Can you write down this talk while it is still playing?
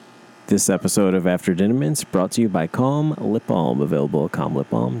This episode of After Dinner Mints brought to you by Calm Lip Balm, available at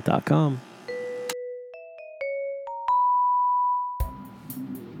calmlipbalm.com.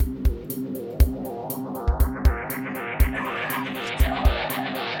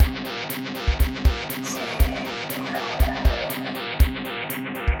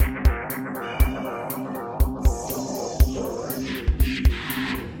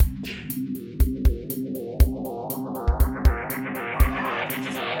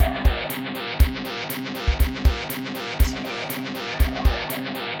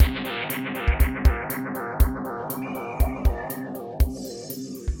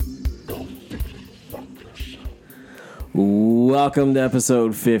 Welcome to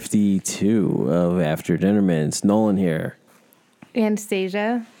episode 52 of After Dinner Mints. Nolan here.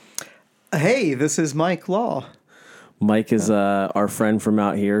 Anastasia. Hey, this is Mike Law. Mike is our friend from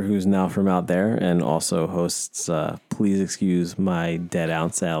out here who's now from out there and also hosts Please Excuse My Dead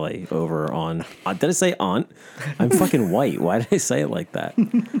Aunt Sally over on... did I say aunt? I'm fucking white. Why did I say it like that?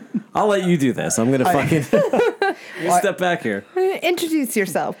 I'll let you do this. I'm going to fucking... step back here. Introduce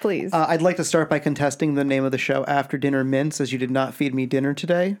yourself, please. I'd like to start by contesting the name of the show, After Dinner Mints, as you did not feed me dinner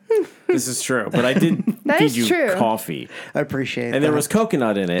today. This is true, but I did feed you true. coffee. I appreciate it. And there was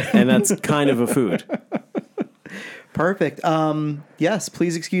coconut in it, and that's kind of a food. Perfect. Yes,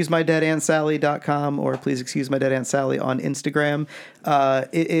 please excuse my dead Aunt Sally.com or please excuse my dead Aunt Sally on Instagram.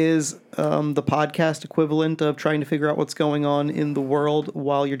 It is the podcast equivalent of trying to figure out what's going on in the world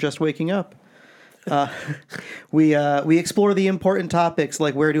while you're just waking up. We explore the important topics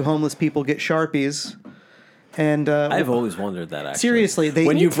like where do homeless people get Sharpies? And I've always wondered that, actually. Seriously.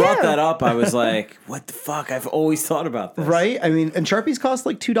 When you too. brought that up, I was like, what the fuck? I've always thought about this. Right? I mean, and Sharpies cost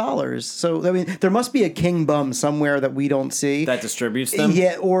like $2. So, I mean, there must be a king bum somewhere that we don't see. That distributes them?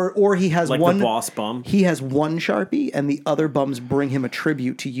 Yeah, or he has like one... the boss bum? He has one Sharpie, and the other bums bring him a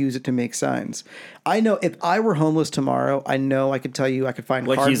tribute to use it to make signs. I know if I were homeless tomorrow, I know I could tell you I could find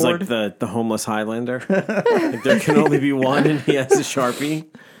like cardboard. He's like the homeless Highlander? Like there can only be one, and he has a Sharpie?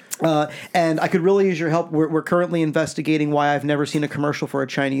 And I could really use your help. We're currently investigating why I've never seen a commercial for a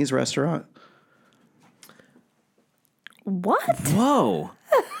Chinese restaurant. What? Whoa.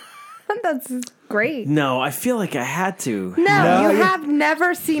 That's great. No, I feel like I had to. No, you have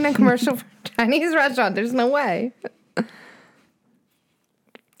never seen a commercial for a Chinese restaurant. There's no way.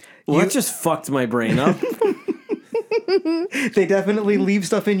 Well, that just fucked my brain up. They definitely leave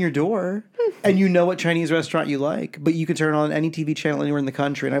stuff in your door, and you know what Chinese restaurant you like, but you can turn on any TV channel anywhere in the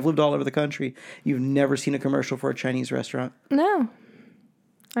country, and I've lived all over the country. You've never seen a commercial for a Chinese restaurant. No.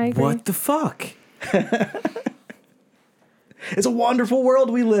 I agree. What the fuck? It's a wonderful world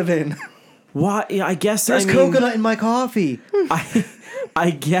we live in. Why? Yeah, I guess There's coconut in my coffee. I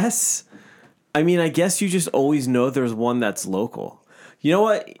guess you just always know there's one that's local. You know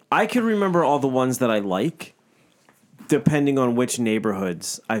what? I can remember all the ones that I like, depending on which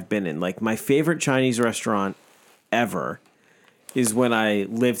neighborhoods I've been in. Like, my favorite Chinese restaurant ever is when I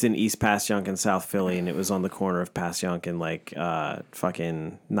lived in East Passyunk in South Philly, and it was on the corner of Passyunk and, like,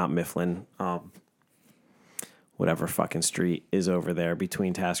 fucking, not Mifflin, whatever fucking street is over there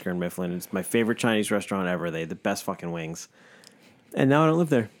between Tasker and Mifflin. It's my favorite Chinese restaurant ever. They had the best fucking wings. And now I don't live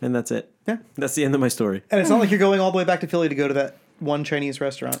there, and that's it. Yeah. That's the end of my story. And it's not like you're going all the way back to Philly to go to that one Chinese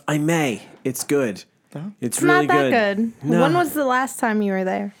restaurant. I may. It's good. It's It's really not that good. No. When was the last time you were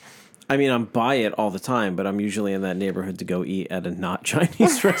there? I mean, I'm by it all the time, but I'm usually in that neighborhood to go eat at a not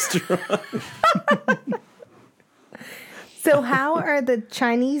Chinese restaurant. So how are the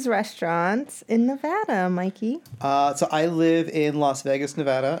Chinese restaurants in Nevada, Mikey? So I live in Las Vegas,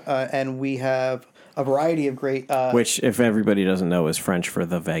 Nevada, and we have a variety of great... Which, if everybody doesn't know, is French for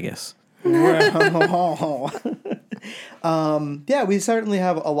the Vegas. Yeah, we certainly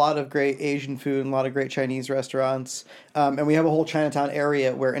have a lot of great Asian food and a lot of great Chinese restaurants. And we have a whole Chinatown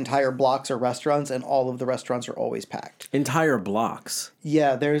area where entire blocks are restaurants and all of the restaurants are always packed. Entire blocks.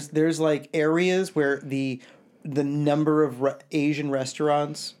 Yeah, there's like areas where the number of Asian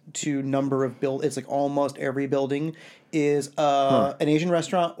restaurants to number of it's like almost every building is an Asian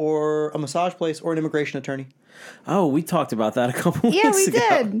restaurant or a massage place or an immigration attorney. Oh, we talked about that a couple weeks Yeah, we ago.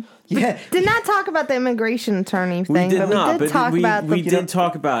 did. Yeah. Did not talk about the immigration attorney thing, We did but not, we did talk about we did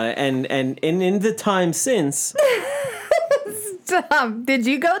talk about it, and in the time since, Stop. Did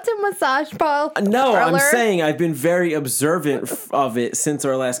you go to massage parlor? No, I'm saying I've been very observant of it since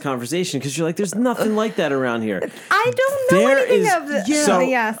our last conversation because you're like, there's nothing like that around here. I don't know anything of this. Yeah. So,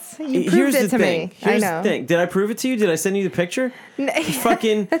 yes, you proved it to me. Here's I know. the thing. Did I prove it to you? Did I send you the picture?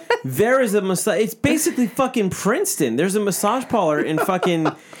 Fucking, there is a massage. It's basically fucking Princeton. There's a massage parlor in fucking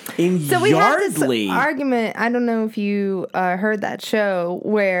So we had this Yardley. argument. I don't know if you heard that show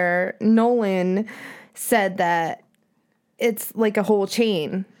where Nolan said that it's like a whole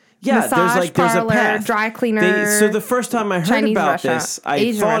chain. Yeah, Massage there's a parlor, path. dry cleaner. So the first time I heard Chinese about restaurant, this, I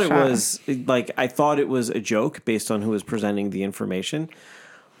Asian thought restaurant. it was a joke based on who was presenting the information.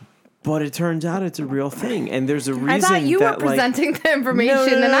 But it turns out it's a real thing, and there's a reason. I thought you were that, presenting the information,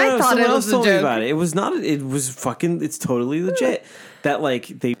 No, and I thought someone it else was a told me joke. about it. It was not. It was fucking. It's totally legit. That like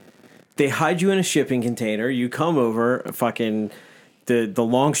they hide you in a shipping container. You come over, fucking. The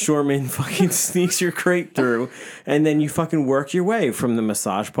longshoreman fucking sneaks your crate through, and then you fucking work your way from the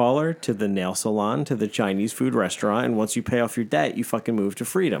massage parlor to the nail salon to the Chinese food restaurant. And once you pay off your debt, you fucking move to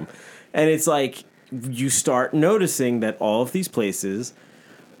freedom. And it's like you start noticing that all of these places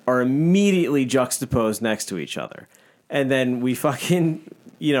are immediately juxtaposed next to each other. And then we fucking,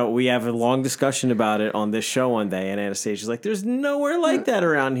 we have a long discussion about it on this show one day, and Anastasia's like, there's nowhere like that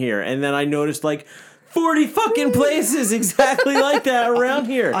around here. And then I noticed like 40 fucking places exactly like that around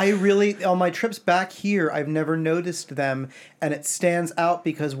here. I really, on my trips back here, I've never noticed them, and it stands out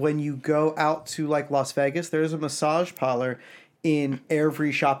because when you go out to like Las Vegas, there's a massage parlor in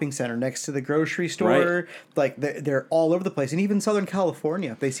every shopping center next to the grocery store. Right. Like they're all over the place, and even Southern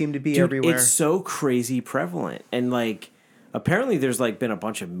California, they seem to be Dude, everywhere. it's so crazy prevalent. And like apparently there's like been a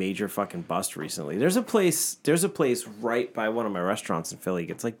bunch of major fucking busts recently. There's a place right by one of my restaurants in Philly. It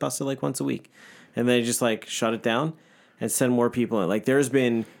gets like busted like once a week. And they just like shut it down and send more people in. Like there's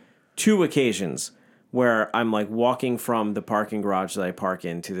been 2 occasions where I'm like walking from the parking garage that I park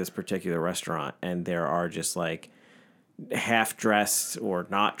in to this particular restaurant, and there are just like half dressed or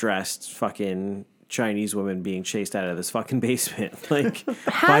not dressed fucking Chinese women being chased out of this fucking basement, like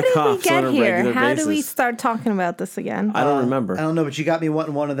How by did we cops on get a here? regular How basis. do we start talking about this again? I don't remember. I don't know, but you got me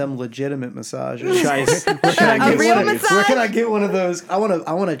wanting one of them legitimate massages. Guys, A real Where massage? can I get one of those? I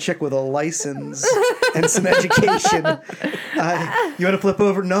want a chick with a license and some education. You want to flip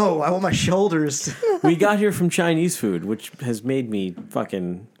over? No, I want my shoulders. we got here from Chinese food, which has made me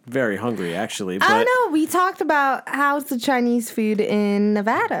fucking very hungry, actually. But I don't know. We talked about how's the Chinese food in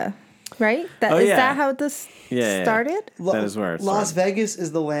Nevada, right? Is yeah. that how this Yeah. started? That is where it Las started. Vegas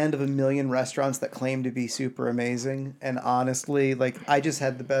is the land of a million restaurants that claim to be super amazing. And honestly, like I just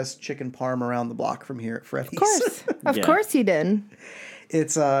had the best chicken parm around the block from here at Freddy's. Of course. Of Yeah. course you did.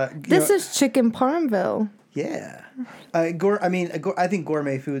 It's This is Chicken Parmville. yeah. I think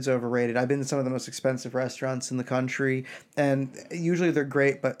gourmet food's overrated. I've been to some of the most expensive restaurants in the country, and usually they're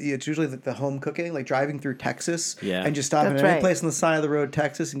great, but it's usually the home cooking, like driving through Texas Yeah. and just stopping That's at any right. place on the side of the road,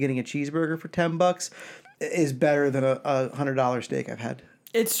 Texas, and getting a cheeseburger for $10 is better than a $100 steak I've had.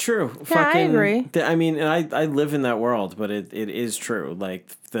 It's true. Yeah, I agree. I mean, and I live in that world, but it is true. Like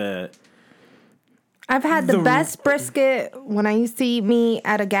I've had the best brisket when I used to eat meat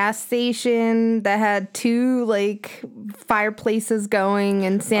at a gas station that had 2 like fireplaces going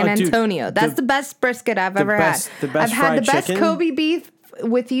in San Oh, dude, Antonio. That's the best brisket I've ever best- had. the best I've had the fried best chicken. Kobe beef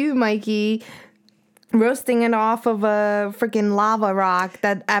with you, Mikey, roasting it off of a freaking lava rock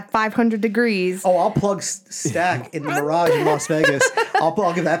that at 500 degrees. Oh, I'll plug Stack in the Mirage in Las Vegas.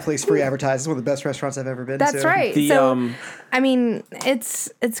 I'll give that place free advertising. It's one of the best restaurants I've ever been to. That's right. The, So I mean, it's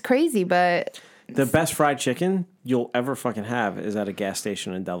crazy, but the best fried chicken you'll ever fucking have is at a gas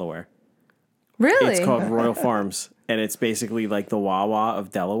station in Delaware. really, It's called Royal Farms, and it's basically like the Wawa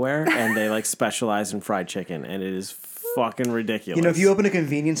of Delaware, and they like specialize in fried chicken, and it is fucking ridiculous. You know, if you open a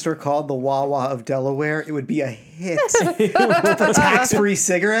convenience store called the Wawa of Delaware, it would be a hit. With the tax-free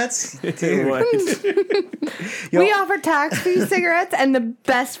cigarettes. Dude. What? we offer tax-free cigarettes and the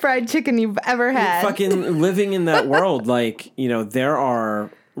best fried chicken you've ever had. fucking living in that world, like, there are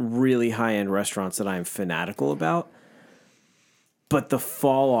really high-end restaurants that I'm fanatical about, but the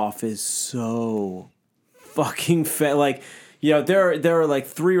fall off is so fucking like, there are like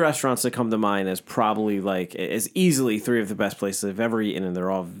 3 restaurants that come to mind as probably like as easily 3 of the best places I've ever eaten, and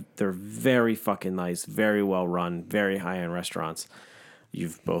they're very fucking nice, very well run, very high-end restaurants.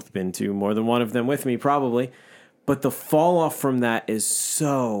 You've both been to more than one of them with me, probably. But the fall off from that is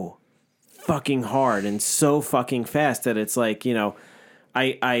so fucking hard and so fucking fast that it's like,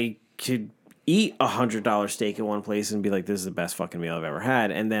 I could eat $100 steak at one place and be like, this is the best fucking meal I've ever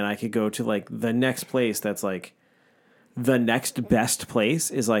had. And then I could go to like the next place that's like the next best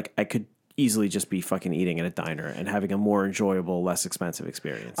place is like I could easily just be fucking eating at a diner and having a more enjoyable, less expensive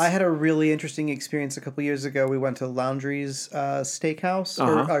experience. I had a really interesting experience a couple years ago. We went to Laundry's Steakhouse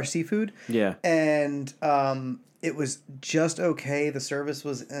or seafood. Yeah. And it was just okay. The service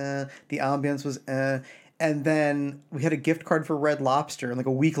was the ambience was and then we had a gift card for Red Lobster. And like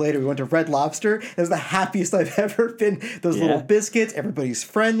a week later, we went to Red Lobster. It was the happiest I've ever been. Those little biscuits, everybody's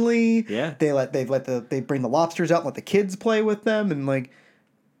friendly. Yeah. They bring the lobsters out and let the kids play with them. And like,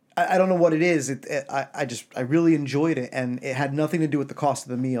 I don't know what it is. I really enjoyed it. And it had nothing to do with the cost of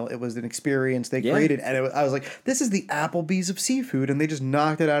the meal. It was an experience they created. And I was like, this is the Applebee's of seafood. And they just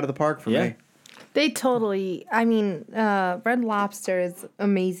knocked it out of the park for me. They totally, I mean, Red Lobster is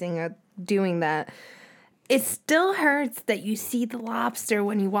amazing at doing that. It still hurts that you see the lobster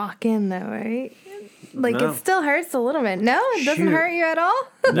when you walk in, though, right? Like, No. it still hurts a little bit. No, it doesn't Shoot. hurt you at all?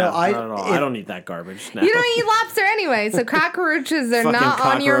 No, No, not at all. I don't eat that garbage. No. You don't eat lobster anyway, so cockroaches are Fucking not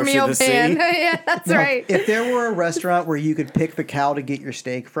on your cockroach meal of the pan. sea. Yeah, that's right. If there were a restaurant where you could pick the cow to get your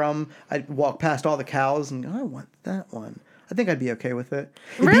steak from, I'd walk past all the cows and go, I want that one. I think I'd be okay with it.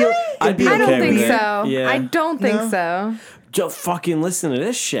 Really? I'd be I don't okay think with it. so. Yeah. I don't think No. so. Just fucking listen to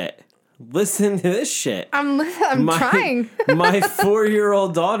this shit. Listen to this shit. I'm trying. My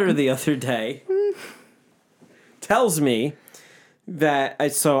 4-year-old daughter the other day tells me that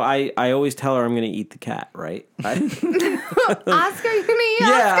I always tell her I'm going to eat the cat, right? Oscar, you gonna eat Yeah,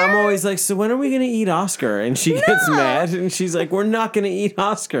 Oscar? I'm always like, so when are we going to eat Oscar? And she gets mad and she's like, we're not going to eat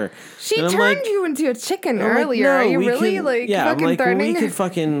Oscar. She And I'm turned like, you into a chicken I'm like, earlier. no, Are you we really can- like yeah, I'm fucking like, well, threatening?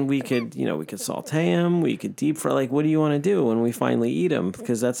 we could saute him. We could deep fry. Like, what do you want to do when we finally eat him?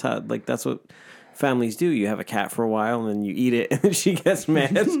 Because that's that's what families do. You have a cat for a while and then you eat it. And she gets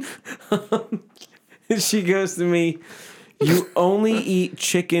mad. And she goes to me, you only eat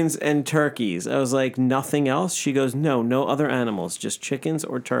chickens and turkeys. I was like, nothing else? She goes, no other animals, just chickens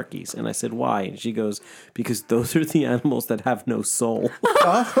or turkeys. And I said, why? And she goes, because those are the animals that have no soul.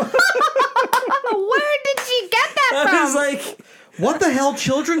 Where did she get that from? I was like, What the hell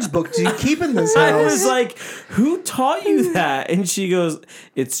children's book do you keep in this I house? was like, who taught you that? And she goes,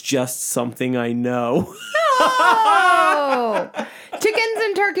 it's just something I know. Oh, chickens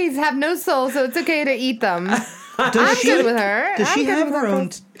and turkeys have no soul, so it's okay to eat them. I'm good with her. Does she I'm good have with her own?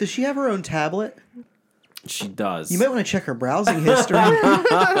 Does she have her own tablet? She does. You might want to check her browsing history.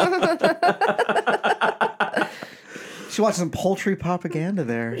 She watched some poultry propaganda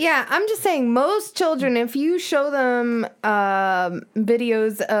there. Yeah, I'm just saying, most children, if you show them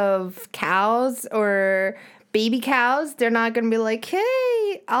videos of cows or baby cows, they're not going to be like,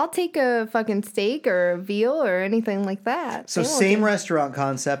 hey, I'll take a fucking steak or a veal or anything like that. So They won't same do- restaurant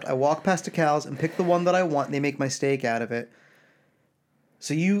concept. I walk past the cows and pick the one that I want, and they make my steak out of it.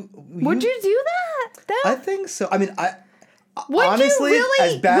 So Would you do that, though? I think so. I mean, Would honestly, you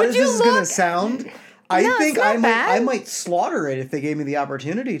really? as bad Would as you this is going to look- sound, I No, think it's not I bad. might slaughter it if they gave me the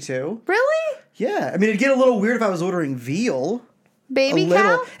opportunity to. Really? Yeah, I mean, it'd get a little weird if I was ordering veal. Baby A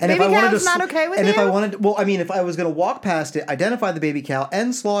little. cow? And Baby if I wanted cow's to, not okay with and you? if I wanted, well, I mean, if I was going to walk past it, identify the baby cow,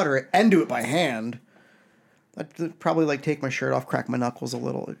 and slaughter it, and do it by hand, I'd probably like take my shirt off, crack my knuckles a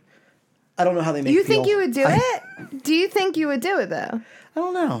little. I don't know how they make. You think veal. you would do it? Do you think you would do it, though? I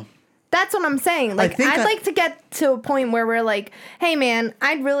don't know. That's what I'm saying. Like, think I'd like to get to a point where we're like, hey, man,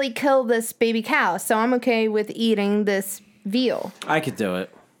 I'd really kill this baby cow, so I'm okay with eating this veal. I could do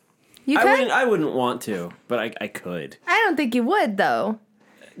it. You could? I wouldn't want to, but I could. I don't think you would, though.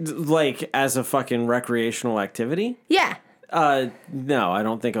 Like, as a fucking recreational activity? Yeah. No, I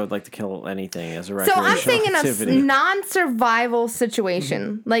don't think I would like to kill anything as a So recreational I'm saying in activity. a non-survival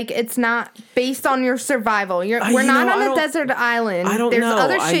situation, like it's not based on your survival. We're you not know, on I a don't- desert island. I don't There's know.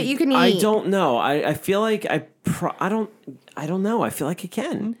 other shit you can eat. I don't know. I feel like I don't know. I feel like I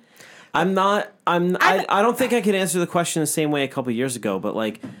can. I don't think I could answer the question the same way a couple years ago, but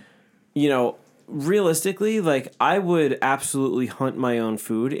like, you know, realistically, like I would absolutely hunt my own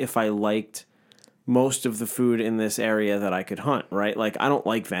food if I liked most of the food in this area that I could hunt, right? Like I don't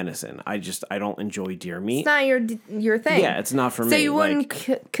like venison. I don't enjoy deer meat. It's not your thing. Yeah, it's not for me. So you Like,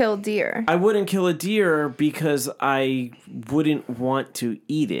 wouldn't kill deer. I wouldn't kill a deer because I wouldn't want to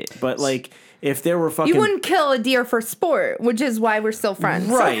eat it. But like, if there were fucking You wouldn't kill a deer for sport, which is why we're still friends.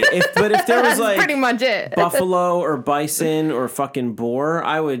 right, but if there was That's like pretty much it. buffalo or bison or fucking boar,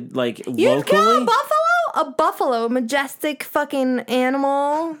 I would like You'd locally. kill a buffalo? A buffalo, majestic fucking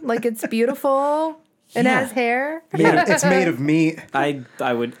animal. Like it's beautiful. It Yeah. has hair. It's made of meat. I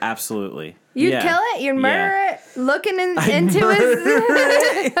would absolutely. You'd Yeah. kill it? You'd murder Yeah. it? Looking into Murder his...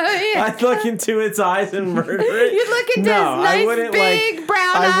 it? Yeah. I'd look into its eyes and murder it. You'd look into No, his I nice wouldn't, big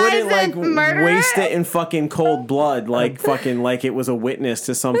brown I eyes wouldn't like and murder waste it in fucking cold blood, like fucking like it was a witness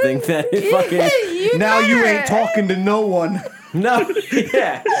to something that it fucking. You'd Now you murder ain't it. talking to no one. No,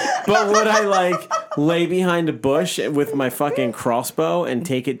 yeah. But would I like lay behind a bush with my fucking crossbow and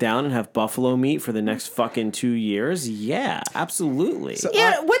take it down and have buffalo meat for the next fucking 2 years? Yeah, absolutely.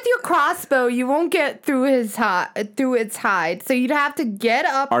 Yeah, with your crossbow, you won't get through its hide. So you'd have to get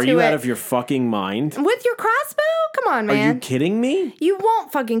up Are to you it. out of your fucking mind? With your crossbow? Come on, Are man. you kidding me? You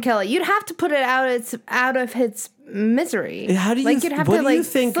won't fucking kill it. You'd have to put it out of its misery. How do you? like? You'd have what to do you like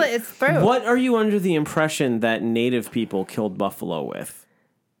think? slit its throat. What are you under the impression that native people killed buffalo with?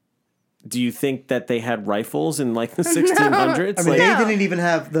 Do you think that they had rifles in like the 1600s? I mean, like, they No. didn't even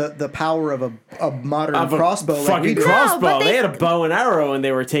have the power of a modern of a crossbow. Like we fucking do. crossbow. No, but they they- had a bow and arrow, and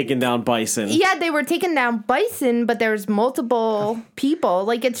they were taking down bison. Yeah, they were taking down bison, but there's multiple people.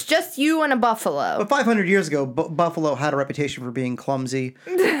 Like it's just you and a buffalo. But 500 years ago, Buffalo had a reputation for being clumsy,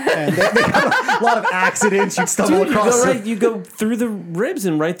 and they had a lot of accidents. You'd stumble Dude, across. you go through the ribs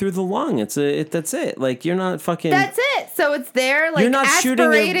and right through the lung. That's it. Like you're not fucking. That's it. So it's there, like You're not shooting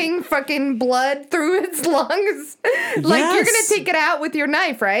aspirating fucking blood through its lungs. Like you're gonna Yes. take it out with your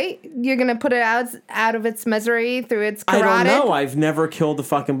knife, right? You're gonna put it out of its misery through its I carotid. don't know. I've never killed a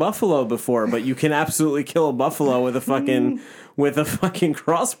fucking buffalo before, but you can absolutely kill a buffalo with a fucking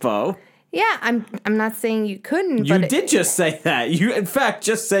crossbow. Yeah, I'm not saying you couldn't. You but did just say that. You, in fact,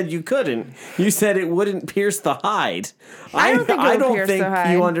 just said you couldn't. You said it wouldn't pierce the hide. I don't think it I would don't pierce think the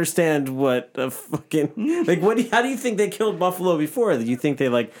hide. you understand what a fucking like. How do you think they killed buffalo before? Do you think they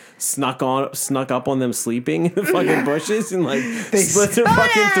like snuck up on them sleeping in the fucking bushes and like split their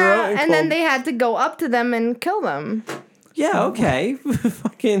fucking throat? and then they had to go up to them and kill them. yeah, okay,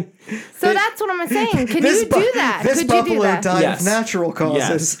 fucking. So that's what I'm saying. Can you do that? This Could you do buffalo that? died Yes. of natural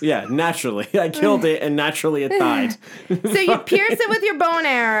causes. Yes, yeah, naturally. I killed it and naturally it died. So you pierce it with your bow and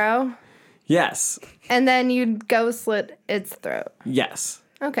arrow, Yes. and then you'd go slit its throat. Yes.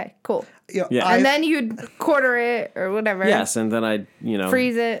 Okay, cool. You know, Yeah. I- And then you'd quarter it or whatever. Yes, and then I'd,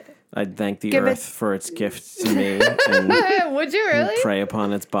 Freeze it. I'd thank the Give it- earth for its gift to me and Would you really? prey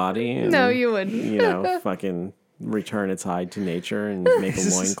upon its body. And, No, you wouldn't. You know, fucking return its hide to nature and make a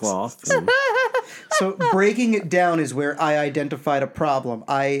loincloth. And, So breaking it down is where I identified a problem.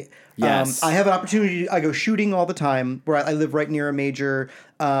 Yes. I have an opportunity. I go shooting all the time. Where I live right near a major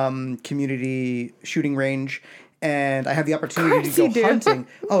community shooting range, and I have the opportunity course to you go do. hunting.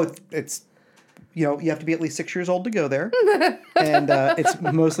 Oh, it's you know, you have to be at least 6 years old to go there, and it's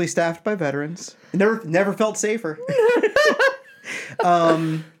mostly staffed by veterans. Never felt safer.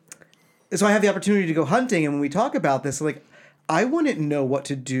 So I have the opportunity to go hunting, and when we talk about this, like, I wouldn't know what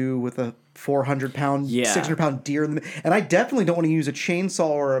to do with a 400-pound, Yeah. 600-pound deer, and I definitely don't want to use a chainsaw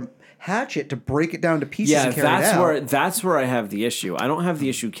or a hatchet to break it down to pieces yeah, and carry it out. that's where I have the issue. I don't have the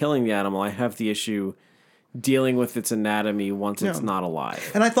issue killing the animal. I have the issue dealing with its anatomy once it's not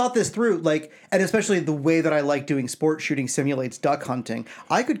alive. And I thought this through, like, and especially the way that I like doing sport shooting simulates duck hunting.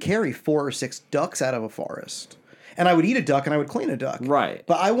 I could carry 4 or 6 ducks out of a forest. And I would eat a duck and I would clean a duck. Right.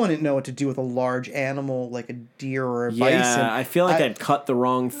 But I wouldn't know what to do with a large animal like a deer or a Yeah, bison. I feel like I'd cut the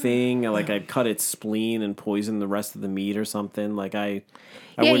wrong thing. Like I'd cut its spleen and poison the rest of the meat or something. Like I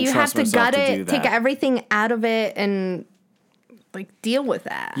Yeah, wouldn't you have trust to myself gut to do it, that. take everything out of it, and like deal with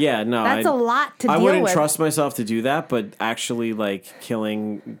that. Yeah, no, that's a lot to I deal wouldn't with. trust myself to do that, but actually, like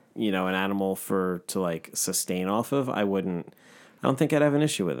killing, an animal to like sustain off of, I wouldn't. I don't think I'd have an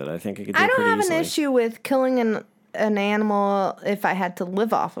issue with it. I think I could do I it don't pretty have easily. an issue with killing an animal if I had to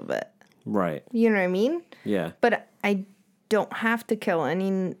live off of it. Right? You know what I mean? Yeah. But I don't have to kill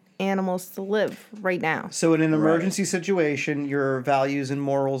any animals to live right now. So in an emergency situation, your values and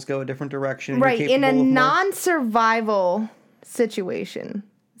morals go a different direction. and you're Right, in a capable of more- non-survival situation.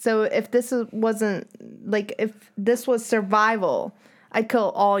 So if this wasn't like if this was survival, I'd kill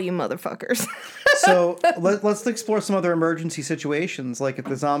all you motherfuckers. So let's explore some other emergency situations. Like if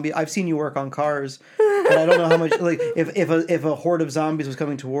the zombie, I've seen you work on cars, but I don't know how much. Like if a horde of zombies was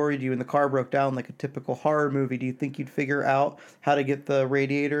coming toward you and the car broke down, like a typical horror movie, do you think you'd figure out how to get the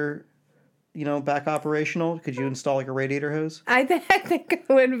radiator, back operational? Could you install like a radiator hose I think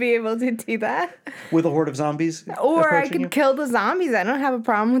I wouldn't be able to do that. with a horde of zombies? Or I approaching could you? kill the zombies. I don't have a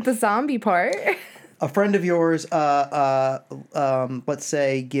problem with the zombie part. A friend of yours, let's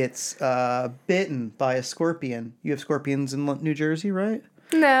say, gets bitten by a scorpion. You have scorpions in New Jersey, right?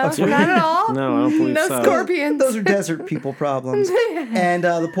 No, not at all. No, I don't believe No so. scorpions. Those are desert people problems. And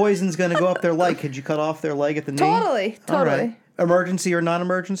the poison's going to go up their leg. Could you cut off their leg at the knee? Totally. All right. Emergency or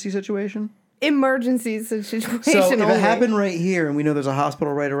non-emergency situation? emergency situation. So if only. it happened right here, and we know there's a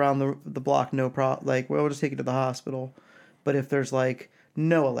hospital right around the block, no problem. Like, we'll just take you to the hospital. But if there's like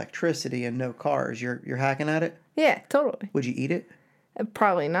no electricity and no cars, you're hacking at it. Yeah, totally. Would you eat it?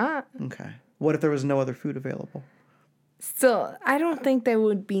 Probably not. Okay. What if there was no other food available? Still, I don't think there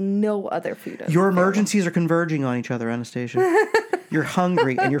would be no other food. Your emergencies are converging on each other, Anastasia. You're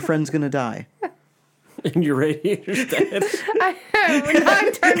hungry, and your friend's gonna die. And your radiator's dead. We're not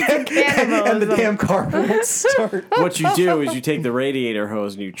in terms of cannibalism. And the damn car won't start. What you do is you take the radiator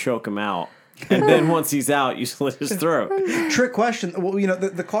hose and you choke him out. And then once he's out, you slit his throat. Trick question. Well,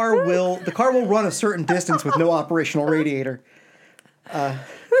 the car will run a certain distance with no operational radiator.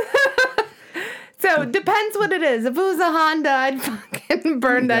 So it depends what it is. If it was a Honda, I'd fucking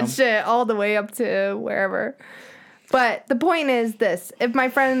burn that shit all the way up to wherever. But the point is this. If my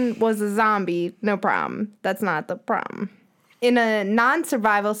friend was a zombie, no problem. That's not the problem. In a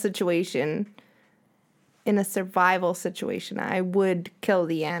non-survival situation, I would kill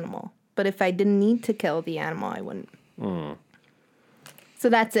the animal. But if I didn't need to kill the animal, I wouldn't. So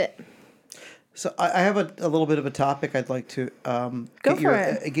that's it. So I have a little bit of a topic I'd like to get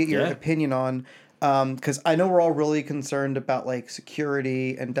your opinion on. Because I know we're all really concerned about like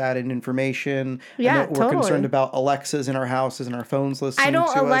security and data and information. Yeah, I know we're totally. concerned about Alexas in our houses and our phones listening. I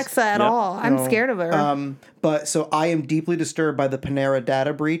don't to Alexa us. at all. I'm scared of her. But so I am deeply disturbed by the Panera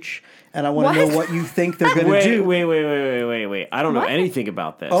data breach, and I want to know What? what you think they're going to do. Wait. I don't know What? anything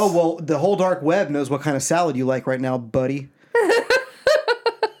about this. Oh well, the whole dark web knows what kind of salad you like right now, buddy.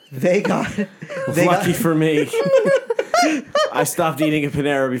 They got. Lucky for me. I stopped eating at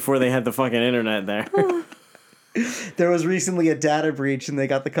Panera before they had the fucking internet there. There was recently a data breach, and they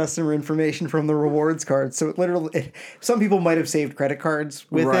got the customer information from the rewards card. So it literally, some people might have saved credit cards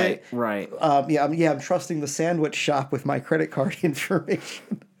with it. Right. I'm trusting the sandwich shop with my credit card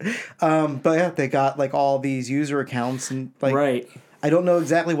information. But yeah, they got like all these user accounts and like. Right. I don't know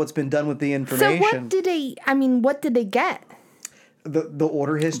exactly what's been done with the So information. what did they get? The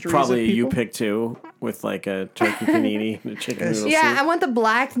order history. Probably you pick two with like a turkey panini and a chicken noodle Yeah, soup. I want the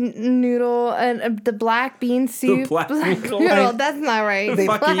black noodle and the black bean soup. black noodle? That's not right. The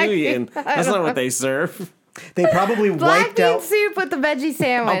fuck are Black you eating? bean- That's not what they serve. They probably Black wiped bean out. soup with the veggie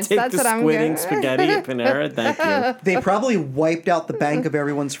sandwich. I'll take That's the what I'm squidding getting. spaghetti at Panera. Thank you. They probably wiped out the bank of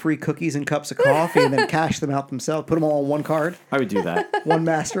everyone's free cookies and cups of coffee, and then cashed them out themselves. Put them all on one card, I would do that. one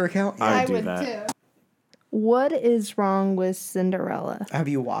master account. I would do that. too. What is wrong with Cinderella? Have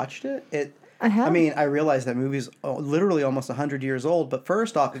you watched it? I have. I mean, I realize that movie's literally almost 100 years old, but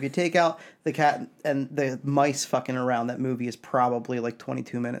first off, if you take out the cat and the mice fucking around, that movie is probably like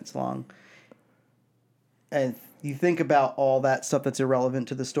 22 minutes long. And you think about all that stuff that's irrelevant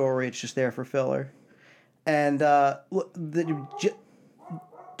to the story, it's just there for filler. And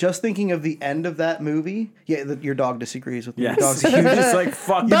just thinking of the end of that movie, your dog disagrees with me. Yes. Your dog's huge. Just like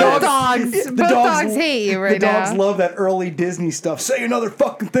fuck both that. dogs. Both dogs hate you right The dogs now. love that early Disney stuff. Say another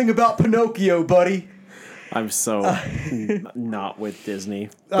fucking thing about Pinocchio, buddy. I'm so not with Disney.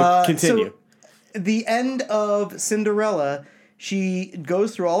 But continue. So the end of Cinderella, she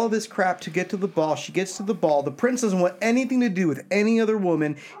goes through all of this crap to get to the ball. She gets to the ball. The prince doesn't want anything to do with any other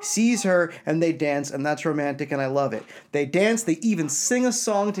woman, sees her, and they dance, and that's romantic, and I love it. They dance, they even sing a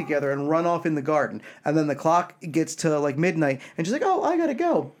song together and run off in the garden. And then the clock gets to like midnight, and she's like, oh, I gotta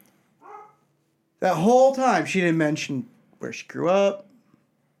go. That whole time, she didn't mention where she grew up.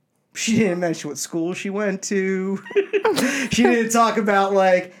 She didn't mention what school she went to. She didn't talk about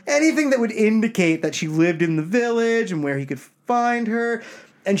like anything that would indicate that she lived in the village and where he could find her.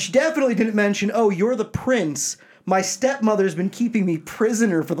 And she definitely didn't mention, oh, you're the prince. My stepmother's been keeping me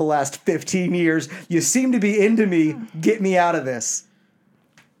prisoner for the last 15 years. You seem to be into me. Get me out of this.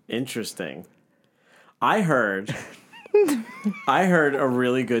 Interesting. I heard a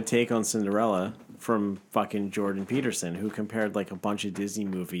really good take on Cinderella from fucking Jordan Peterson, who compared like a bunch of Disney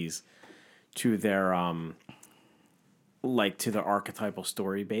movies to their like to the archetypal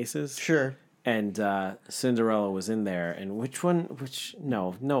story bases. Sure. And Cinderella was in there, and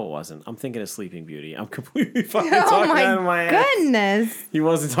no, it wasn't. I'm thinking of Sleeping Beauty. I'm completely fucking Oh talking out of my my ass. goodness. He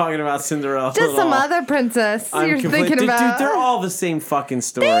wasn't talking about Cinderella Just at some all. other princess I'm you're complete- thinking about. Dude, they're all the same fucking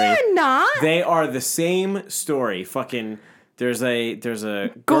story. They're not. They are the same story. Fucking there's a girl,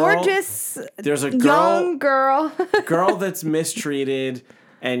 Gorgeous There's a young girl. girl that's mistreated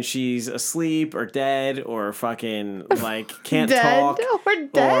and she's asleep or dead or fucking like can't Dead talk or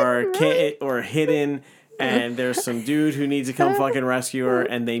dead, or really? can't or hidden. And there's some dude who needs to come fucking rescue her,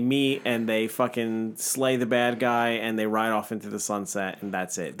 and they meet and they fucking slay the bad guy and they ride off into the sunset, and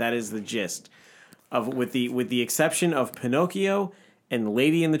that's it. That is the gist of with the exception of Pinocchio and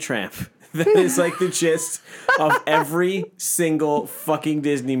Lady and the Tramp. That is like the gist of every single fucking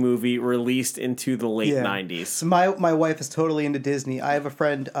Disney movie released into the late 90s. So my wife is totally into Disney. I have a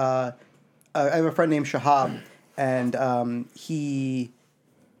friend named Shahab, and he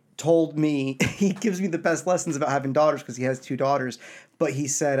told me, he gives me the best lessons about having daughters because he has 2 daughters, but he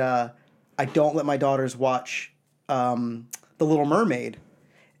said, I don't let my daughters watch The Little Mermaid.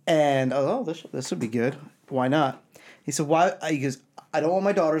 And this would be good. Why not? He said, why? He goes, I don't want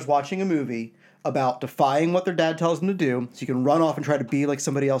my daughters watching a movie about defying what their dad tells them to do so you can run off and try to be like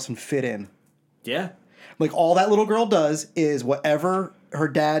somebody else and fit in. Yeah. Like, all that little girl does is whatever her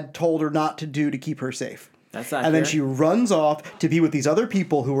dad told her not to do to keep her safe. That's accurate. And then she runs off to be with these other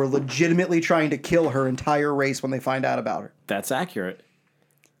people who are legitimately trying to kill her entire race when they find out about her. That's accurate.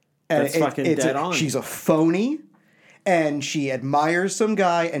 And That's fucking dead on. She's a phony, and she admires some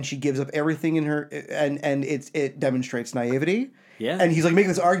guy, and she gives up everything in her, and it demonstrates naivety. Yeah. And he's like making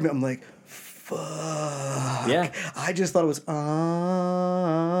this argument. I'm like, fuck. Yeah. I just thought it was. I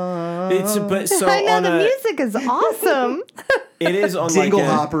know the music is awesome. It is on Dingle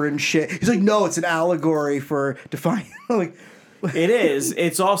Hopper and shit. He's like, no, it's an allegory for defying. Like, it is.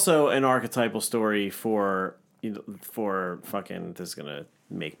 It's also an archetypal story for fucking. This is gonna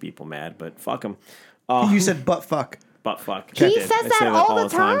make people mad, but fuck them. you said butt fuck. Butt fuck. He says that all the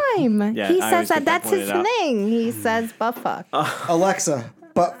time. Yeah, he I says always that. get That's his pointed out. thing. He says butt fuck. Alexa,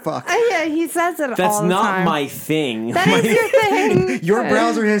 butt fuck. Yeah, he says it That's all the not time. my thing. That is your thing. Your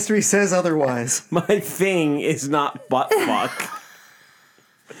browser history says otherwise. My thing is not butt fuck.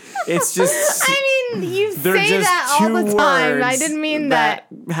 It's just. I mean, you they're say just that all the two time. I words didn't mean that.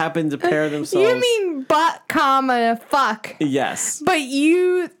 happen to pair themselves. You mean butt, comma, fuck. Yes. But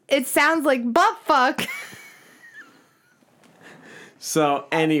it sounds like butt fuck. So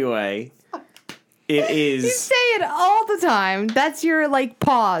anyway, it is. You say it all the time. That's your, like,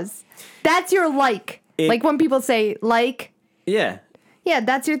 pause. That's your like. Like when people say like. Yeah. Yeah,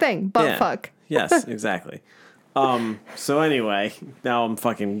 that's your thing. Butt fuck. Yes, exactly. So anyway, now I'm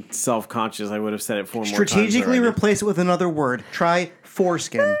fucking self-conscious. I would have said it 4 more times. Strategically already. replace it with another word. Try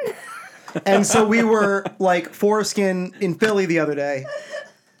foreskin. And so we were like foreskin in Philly the other day.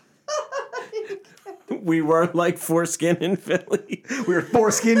 We were like foreskin in Philly. We were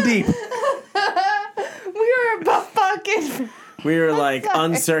foreskin deep. We were butt fucking. We were like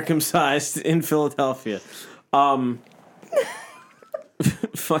uncircumcised in Philadelphia.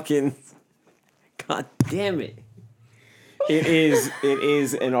 Fucking God damn it. It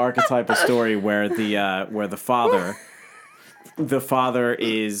is an archetypal story where the father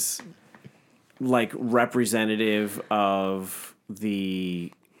is like representative of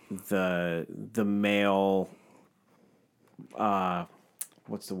the male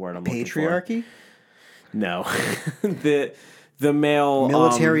what's the word I'm looking for? Patriarchy? No. the male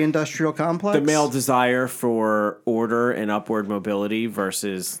Military industrial complex? the male desire for order and upward mobility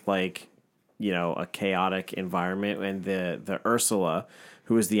versus like, you know, a chaotic environment, and the Ursula,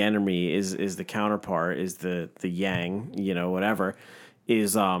 who is the enemy, is the counterpart, is the yang, you know, whatever,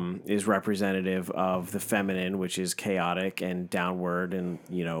 is representative of the feminine, which is chaotic and downward and,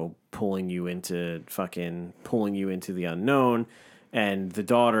 you know, pulling you into the unknown. And the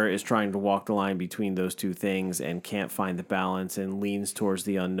daughter is trying to walk the line between those two things and can't find the balance and leans towards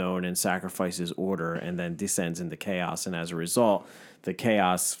the unknown and sacrifices order and then descends into chaos. And as a result, the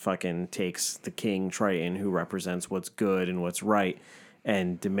chaos fucking takes the king Triton, who represents what's good and what's right,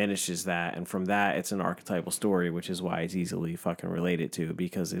 and diminishes that. And from that, it's an archetypal story, which is why it's easily fucking related to,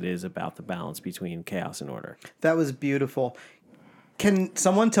 because it is about the balance between chaos and order. That was beautiful. Can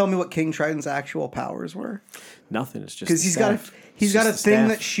someone tell me what King Triton's actual powers were? Nothing. It's just Because he's got a thing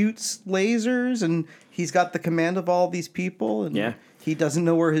that shoots lasers, and he's got the command of all these people, and Yeah. he doesn't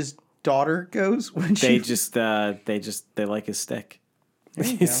know where his daughter goes when They she. they like his stick.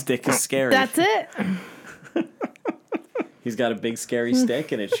 His stick is scary. That's it. He's got a big scary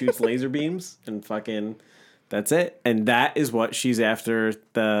stick and it shoots laser beams and fucking that's it. And that is what she's after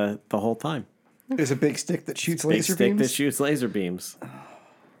the whole time. There's a big stick that shoots Big laser stick beams. that shoots laser beams.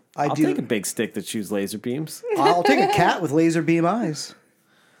 I'll take a big stick that shoots laser beams. I'll take a cat with laser beam eyes.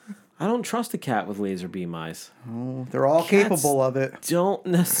 I don't trust a cat with laser beam eyes. They're all capable of it. Don't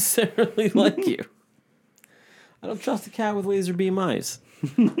necessarily like you. I don't trust a cat with laser beam eyes.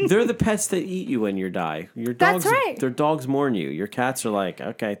 They're the pets that eat you when you die. Your dogs, That's right. Their dogs mourn you. Your cats are like,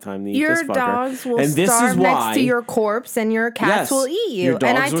 okay, time to eat Your this fucker. dogs will And this starve is why, next to your corpse, and your cats Yes, will eat you. your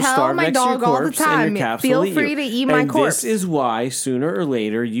And I dogs will tell starve my next to your dog all the corpse, and time, your cats feel will eat free you. to eat my and corpse. this is why sooner or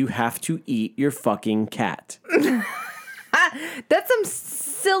later you have to eat your fucking cat. That's some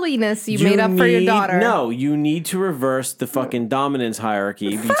silliness you made up for your daughter. No, you need to reverse the fucking dominance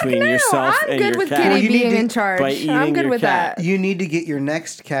hierarchy between yourself I'm and good your with cat. Kitty Well, you need being to- in charge. by eating I'm good your with cat. that. You need to get your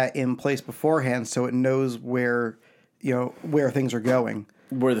next cat in place beforehand so it knows where things are going.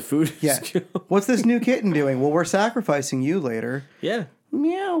 Where the food is. Yeah. What's this new kitten doing? Well, we're sacrificing you later. Yeah.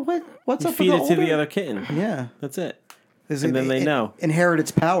 Yeah. What's You up feed with it to the older- other kitten. Yeah. That's it. Is And then they know. Inherit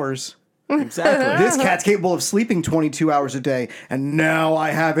its powers. Exactly. This cat's capable of sleeping 22 hours a day, and now I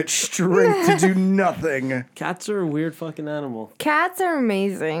have its strength to do nothing. Cats are a weird fucking animal. Cats are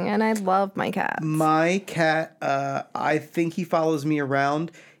amazing, and I love my cats. My cat, I think he follows me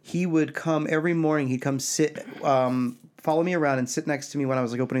around. He would come every morning. He'd come sit, follow me around and sit next to me when I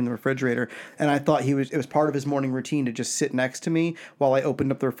was like opening the refrigerator. And I thought it was part of his morning routine to just sit next to me while I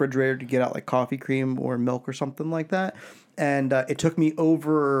opened up the refrigerator to get out like coffee cream or milk or something like that. And it took me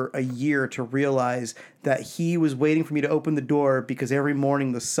over a year to realize that he was waiting for me to open the door because every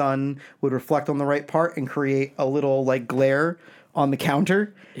morning the sun would reflect on the right part and create a little like glare on the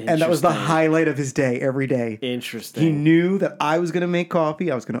counter. And that was the Interesting. highlight of his day every day. Interesting. He knew that I was going to make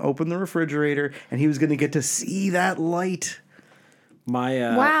coffee, I was going to open the refrigerator, and he was going to get to see that light.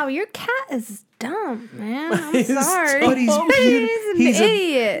 My Wow, your cat is dumb, man. I'm He's sorry. But he's beautiful. He's an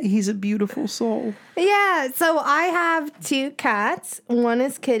idiot. He's a beautiful soul. Yeah, so I have two cats. One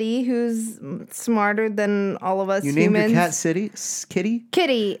is Kitty, who's smarter than all of us You named humans. your cat Kitty?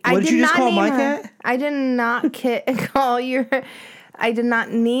 Kitty. What did you just not call name my her. cat? I did not call your. I did not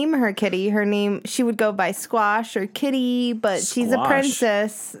name her Kitty. Her name, she would go by Squash or Kitty, but she's a Squash.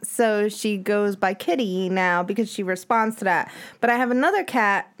 princess, so she goes by Kitty now because she responds to that. But I have another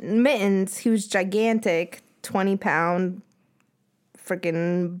cat, Mittens, who's gigantic, 20-pound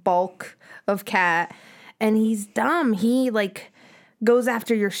freaking bulk of cat, and he's dumb. He like goes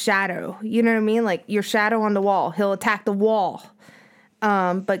after your shadow. You know what I mean? Like your shadow on the wall. He'll attack the wall.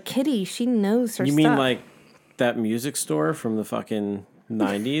 But Kitty, she knows her You stuff. mean like that music store from the fucking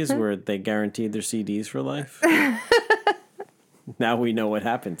 90s where they guaranteed their CDs for life? Now we know what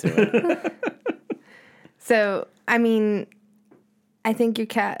happened to it. So, I mean, I think your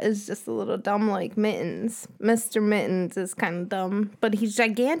cat is just a little dumb like Mittens. Mr. Mittens is kind of dumb, but he's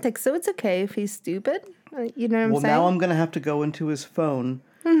gigantic, so it's okay if he's stupid. You know what I'm Well, saying? now I'm going to have to go into his phone,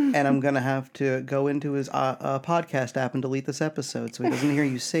 and I'm going to have to go into his podcast app and delete this episode so he doesn't hear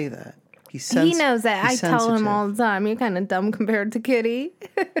you say that. He knows that. I he's tell him sensitive. all the time, you're kind of dumb compared to Kitty.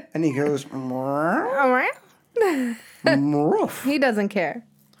 And he goes, "Roof." He doesn't care.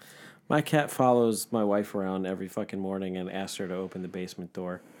 My cat follows my wife around every fucking morning and asks her to open the basement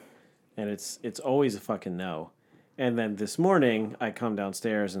door. And it's always a fucking no. And then this morning, I come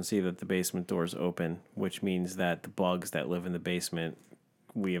downstairs and see that the basement door's open, which means that the bugs that live in the basement,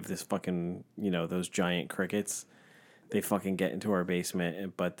 we have this fucking, those giant crickets. They fucking get into our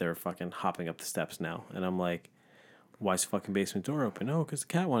basement, but they're fucking hopping up the steps now. And I'm like, why's the fucking basement door open? Oh, because the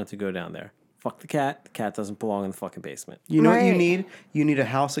cat wanted to go down there. Fuck the cat. The cat doesn't belong in the fucking basement. You know what you Right. need? You need a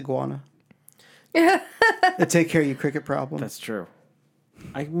house iguana. To take care of your cricket problem. That's true.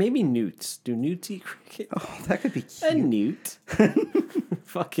 Maybe newts. Do newts eat cricket? Oh, that could be cute. A newt.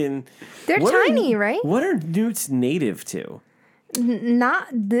 Fucking. They're what are- tiny, right? What are newts native to? Not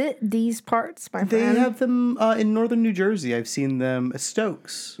these parts, my They friend. have them in northern New Jersey. I've seen them at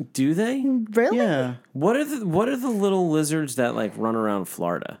Stokes. Do they? Really? Yeah. What are the little lizards that like run around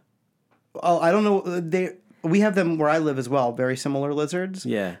Florida? Oh, I don't know. We have them where I live as well. Very similar lizards.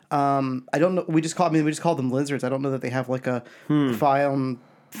 Yeah. I don't know. We just call them lizards. I don't know that they have like a phylum,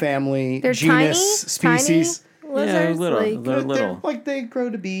 family, They're genus, species. tiny lizards. little. Like, They're little. Like they grow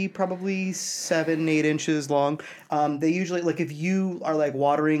to be probably 7-8 inches long. They usually like if you are like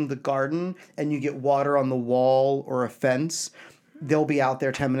watering the garden and you get water on the wall or a fence, they'll be out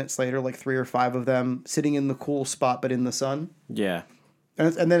there 10 minutes later, like 3 or 5 of them sitting in the cool spot but in the sun. Yeah.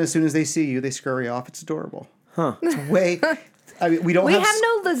 And then as soon as they see you, they scurry off. It's adorable. Huh. It's way. I mean, we don't we have. have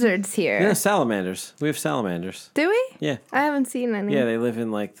no lizards here. Yeah, salamanders. We have salamanders. Do we? Yeah. I haven't seen any. Yeah, they live in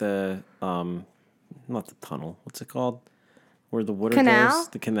like the not the tunnel. What's it called? Where the water Canal? goes?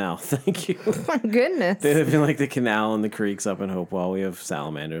 The canal. Thank you. My goodness. They live in like the canal and the creeks up in Hopewell. We have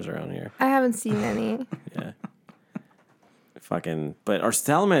salamanders around here. I haven't seen any. Yeah. Fucking, but our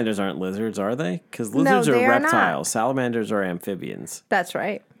salamanders aren't lizards, are they? Because lizards are they are not. reptiles. Salamanders are amphibians. That's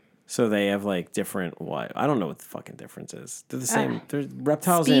right. So they have like different. What? I don't know what the fucking difference is. They're the same. They're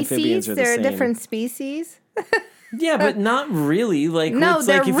reptiles and amphibians Species? are the They're same. different species. Yeah, but not really. Like, No, it's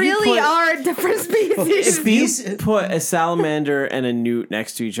there like if really you put, are different species. If you put a salamander and a newt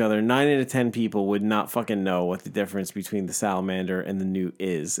next to each other, 9 out of 10 people would not fucking know what the difference between the salamander and the newt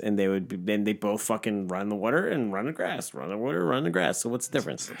is, and they would be, then they both fucking run the water and run the grass, run the water, run the grass. So what's the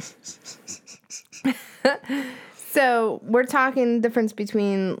difference? So we're talking difference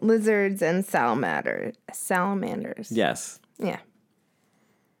between lizards and salamanders. Yes. Yeah.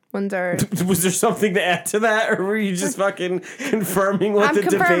 Ones are. Was there something to add to that, or were you just fucking confirming what the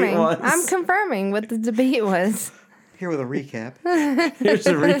debate was? I'm confirming what the debate was. Here with a recap. Here's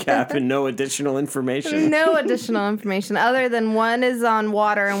a recap and no additional information. No additional information other than one is on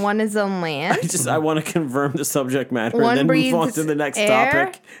water and one is on land. I want to confirm the subject matter One and then move on breathes to the next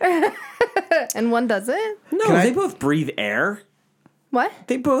air. topic. And one doesn't? No, Can I- they both breathe air. What?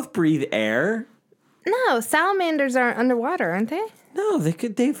 They both breathe air. No, salamanders aren't underwater, aren't they? No, they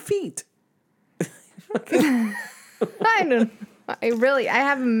have feet. I don't. I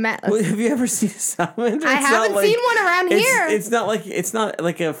haven't met. Well, have you ever seen a salamander? I haven't seen one around here. It's not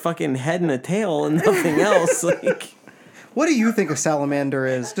like a fucking head and a tail and nothing else. Like, What do you think a salamander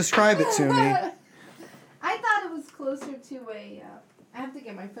is? Describe it to me. I thought it was closer to a. I have to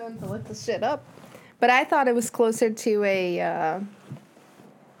get my phone to look this shit up, but I thought it was closer to a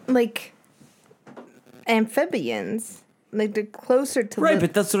like amphibians. Like they're closer to right,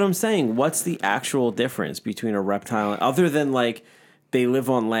 but that's what I'm saying. What's the actual difference between a reptile other than like they live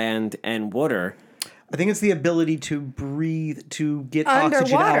on land and water? I think it's the ability to breathe, to get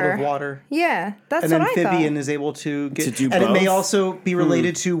oxygen out Underwater. of water. Yeah, that's An what I amphibian thought. is able to get, To do and it may both? also be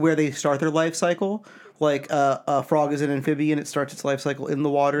related to where they start their life cycle. Like a frog is an amphibian; it starts its life cycle in the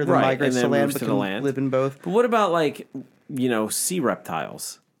water, then Right, migrates and to then land, moves but to can the land. live in both. But what about like sea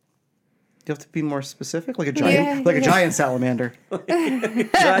reptiles? You have to be more specific, like a giant, a giant salamander.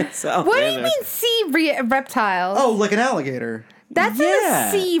 Giant salamander. What do you mean sea reptiles? Oh, like an alligator. That's yeah.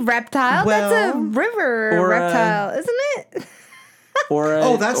 a sea reptile. That's a Well, river or a- reptile, isn't it? Or a,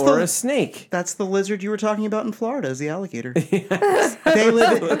 Oh, that's or the- a snake. That's the lizard you were talking about in Florida. Is the alligator? They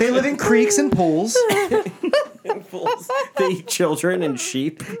live in creeks and pools. They eat children and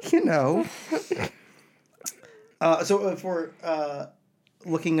sheep. You know. So if we're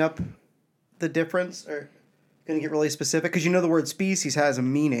looking up the difference, or going to get really specific, because the word species has a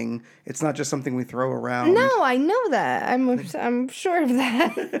meaning. It's not just something we throw around. No, I know that. I'm sure of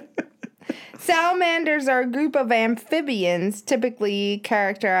that. Salamanders are a group of amphibians typically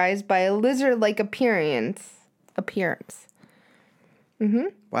characterized by a lizard-like appearance.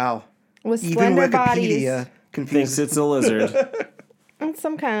 Wow. With Even slender Wikipedia bodies. Thinks confuses. it's a lizard. It's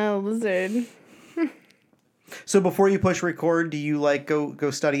some kind of lizard. So before you push record, do you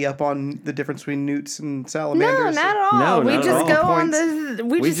go study up on the difference between newts and salamanders? No, not at all. No, we not at just all. go on Points. this.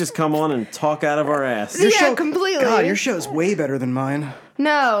 We just come on and talk out of our ass. Yeah, completely. God, your show's way better than mine.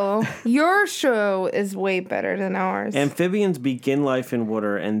 No, your show is way better than ours. Amphibians begin life in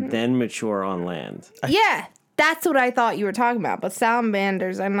water and then mature on land. Yeah, that's what I thought you were talking about. But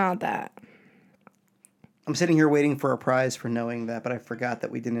salamanders are not that. I'm sitting here waiting for a prize for knowing that, but I forgot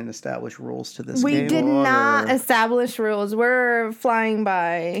that we didn't establish rules to this We game. did not establish rules. We're flying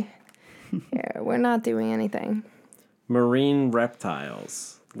by. Yeah, we're not doing anything. Marine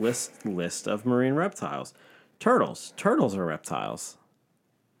reptiles. List of marine reptiles. Turtles. Turtles are reptiles.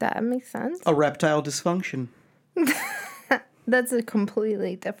 That makes sense. A reptile dysfunction. That's a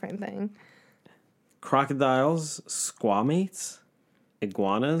completely different thing. Crocodiles. Squamates.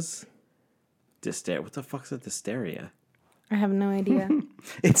 Iguanas. What the fuck's a dysteria? I have no idea.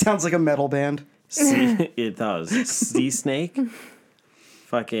 It sounds like a metal band. It does. Sea snake.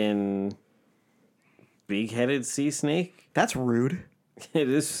 Fucking big-headed sea snake. That's rude. It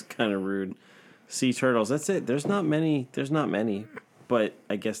is kind of rude. Sea turtles. That's it. There's not many. But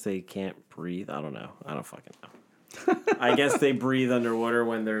I guess they can't breathe. I don't know. I don't fucking know. I guess they breathe underwater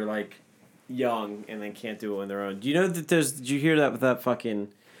when they're like young and then can't do it on their own. Do you know that did you hear that with that fucking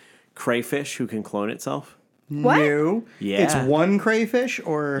crayfish who can clone itself? What? No. Yeah. It's one crayfish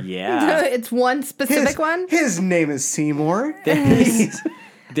or... Yeah. It's one specific one? His name is Seymour.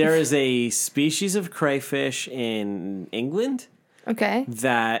 There is a species of crayfish in England Okay.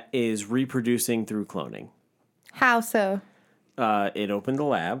 that is reproducing through cloning. How so? It opened a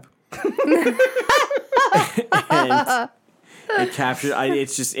lab. And it captured.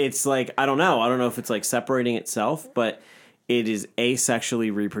 It's like, I don't know if it's like separating itself, but it is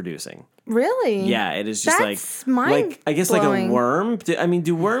asexually reproducing. Really? Yeah, it is just That's like I guess like a mind-blowing. worm.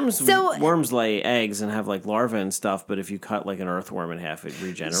 Do worms? So- Worms lay eggs and have like larvae and stuff. But if you cut like an earthworm in half, it So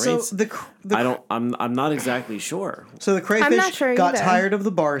regenerates. the I'm not exactly sure. crayfish not sure got either. tired of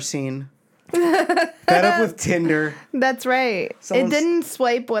the bar scene, Fed up with Tinder. That's right. Someone's- It didn't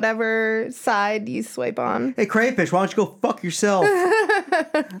swipe whatever side you swipe on. Hey, Crayfish, why don't you go fuck yourself?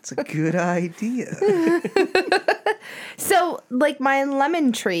 That's a good idea. So, like my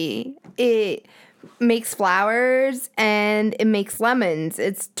lemon tree, it makes flowers and it makes lemons.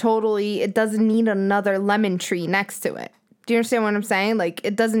 It doesn't need another lemon tree next to it. Do you understand what I'm saying? Like,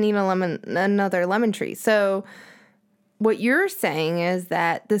 it doesn't need another lemon tree. So, what you're saying is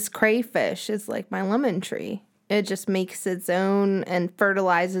that this crayfish is like my lemon tree. It just makes its own and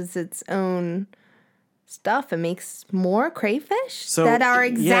fertilizes its own stuff and makes more crayfish that are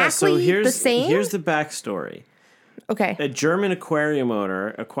exactly the same. Here's the backstory. Okay. A German aquarium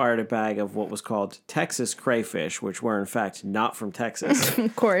owner acquired a bag of what was called Texas crayfish, which were in fact not from Texas,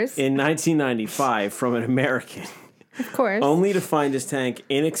 Of course. in 1995 from an American. Of course. Only to find his tank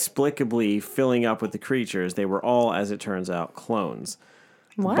inexplicably filling up with the creatures. They were all, as it turns out, clones.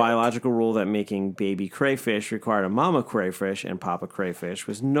 What? The biological rule that making baby crayfish required a mama crayfish and papa crayfish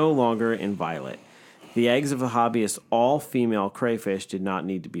was no longer inviolate. The eggs of a hobbyist all-female crayfish did not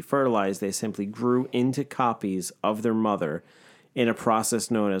need to be fertilized. They simply grew into copies of their mother in a process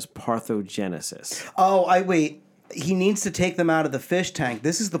known as parthenogenesis. Oh, wait. He needs to take them out of the fish tank.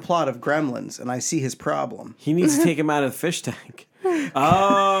 This is the plot of Gremlins, and I see his problem. He needs to take him out of the fish tank.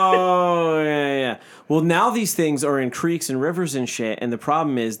 Oh, yeah. Well, now these things are in creeks and rivers and shit, and the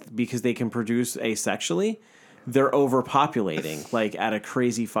problem is because they can produce asexually, they're overpopulating, like, at a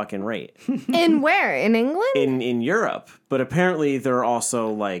crazy fucking rate. In where? In England? In Europe. But apparently they're also,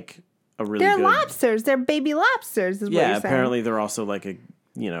 like, a really They're good... lobsters. They're baby lobsters, is what you're saying. apparently they're also, like, a,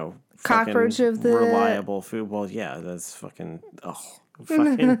 Cockroach fucking of the- reliable food. Well, yeah, that's fucking...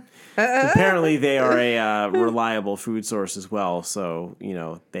 Fucking apparently they are a reliable food source as well, so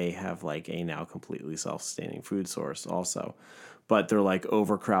they have like a now completely self-sustaining food source also, but they're like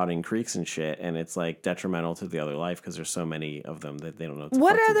overcrowding creeks and shit, and it's like detrimental to the other life because there's so many of them that they don't know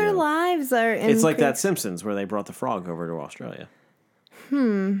What fuck to other do. lives are in It's like that creeks? Simpsons where they brought the frog over to Australia.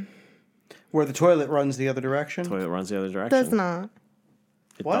 Where the toilet runs the other direction. Toilet runs the other direction. Does not.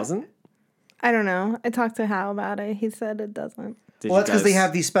 It What? doesn't. I don't know. I talked to Hal about it. He said it doesn't. Well, that's because they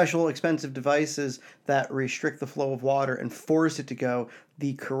have these special expensive devices that restrict the flow of water and force it to go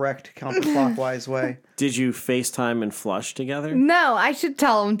the correct counterclockwise way. Did you FaceTime and flush together? No, I should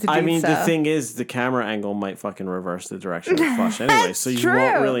tell him to do so. I mean, the thing is, the camera angle might fucking reverse the direction of the flush anyway, so you true.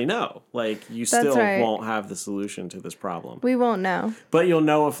 won't really know. Like, you still right. won't have the solution to this problem. We won't know. But you'll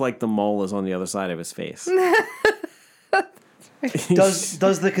know if, like, the mole is on the other side of his face.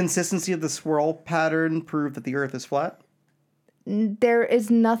 Does the consistency of the swirl pattern prove that the Earth is flat? There is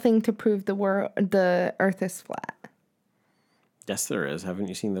nothing to prove the Earth is flat. Yes, there is. Haven't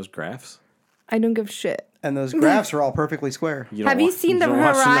you seen those graphs? I don't give a shit. And those graphs are all perfectly square. Have you seen the don't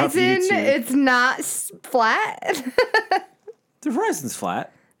watch enough horizon? YouTube. It's not flat. The horizon's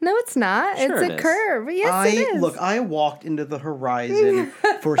flat. No, it's not. Sure It's it a is. curve. Yes, it is. Look, I walked into the horizon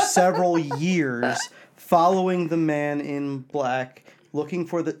for several years, following the man in black, looking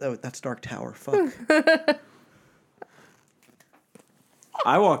for the... Oh, that's Dark Tower. Fuck.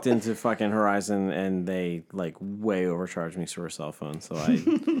 I walked into fucking Horizon and they like way overcharged me for a cell phone, so I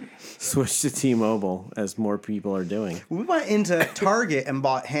switched to T-Mobile, as more people are doing. We went into Target and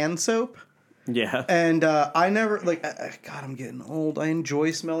bought hand soap. Yeah. And I never, God, I'm getting old. I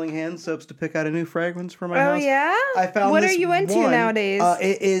enjoy smelling hand soaps to pick out a new fragrance for my Oh, house. yeah? I found What this are you into one. nowadays?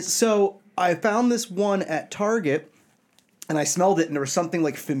 It is, so I found this one at Target, and I smelled it, and there was something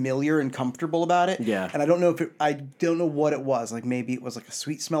like familiar and comfortable about it. Yeah. And I don't know I don't know what it was. Like maybe it was like a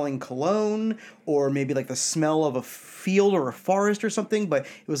sweet smelling cologne, or maybe like the smell of a field or a forest or something, but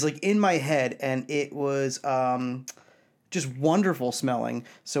it was like in my head, and it was, just wonderful smelling.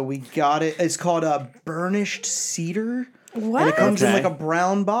 So we got it. It's called Burnished Cedar. What? And it comes in Okay. like a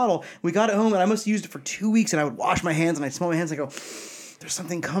brown bottle. We got it home, and I must have used it for 2 weeks, and I would wash my hands, and I'd smell my hands, and I go, there's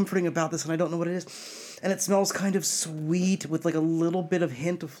something comforting about this, and I don't know what it is. And it smells kind of sweet with like a little bit of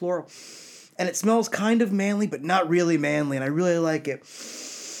hint of floral. And it smells kind of manly, but not really manly, and I really like it.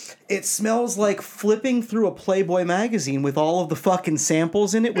 It smells like flipping through a Playboy magazine with all of the fucking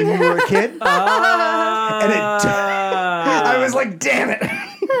samples in it when you were a kid. And I was like, damn it.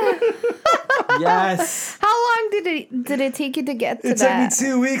 Yes. How long did it take you to get to It took me that?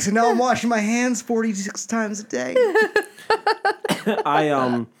 2 weeks, and now I'm washing my hands 46 times a day.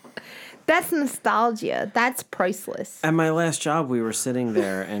 That's nostalgia. That's priceless. At my last job, we were sitting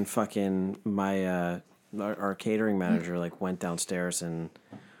there, and fucking our catering manager like went downstairs and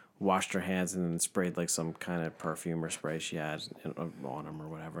washed her hands and then sprayed like some kind of perfume or spray she had on them or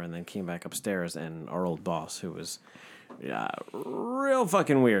whatever, and then came back upstairs, and our old boss, who was real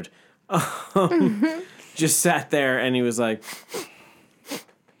fucking weird, just sat there, and he was like,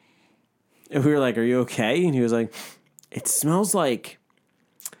 and we were like, "Are you okay?" And he was like, "It smells like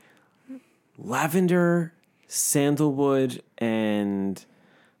lavender, sandalwood, and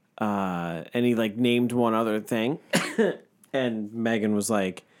he like named one other thing." And Megan was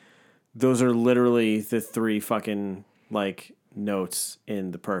like, "Those are literally the 3 fucking like notes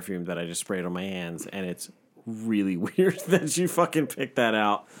in the perfume that I just sprayed on my hands," and it's really weird that you fucking picked that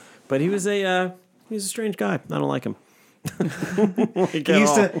out. But he was a strange guy. I don't like him. Like He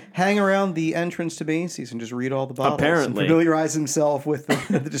used to hang around the entrance to Macy's and just read all the bottles. Apparently. And familiarize himself with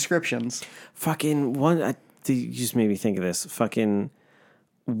the descriptions. Fucking one. You just made me think of this. Fucking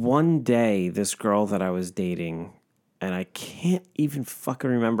one day, this girl that I was dating, and I can't even fucking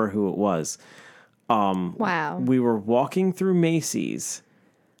remember who it was. Wow. We were walking through Macy's.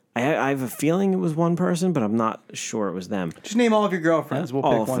 I have a feeling it was one person, but I'm not sure it was them. Just name all of your girlfriends. We'll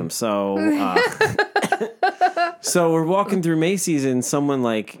All pick of one. them. So, so we're walking through Macy's, and someone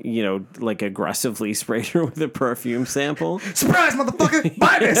like aggressively sprayed her with a perfume sample, Surprise, motherfucker!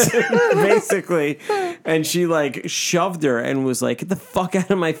 Buy this! basically, and she like shoved her and was like, "Get the fuck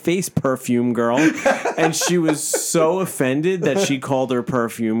out of my face, perfume girl!" And she was so offended that she called her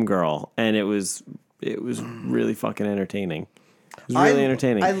perfume girl, and it was really fucking entertaining. It was really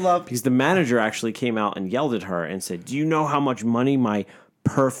entertaining. I love because the manager actually came out and yelled at her and said, "Do you know how much money my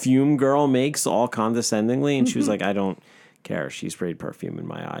perfume girl makes?" All condescendingly, and she was like, "I don't care. She sprayed perfume in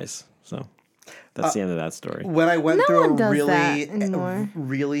my eyes." So that's the end of that story. When I went No through one a does that really, anymore.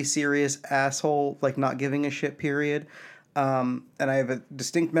 really serious asshole, like not giving a shit period, and I have a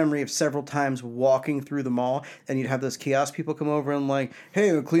distinct memory of several times walking through the mall, and you'd have those kiosk people come over and like,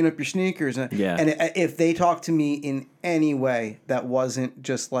 "Hey, we'll clean up your sneakers." And, Yeah. and if they talked to me in any way that wasn't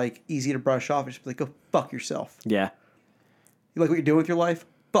just like easy to brush off, it's just like, "Go fuck yourself." Yeah, You like what you're doing with your life?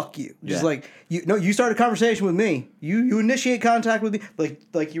 Fuck you. Just Yeah. like you start a conversation with me. You initiate contact with me.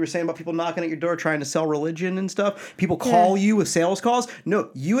 Like you were saying about people knocking at your door trying to sell religion and stuff. People call you with sales calls. No,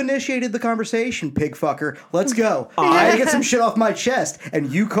 you initiated the conversation, pig fucker. Let's go. I had to get some shit off my chest,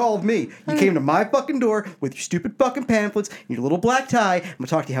 and you called me. You came to my fucking door with your stupid fucking pamphlets and your little black tie. I'm gonna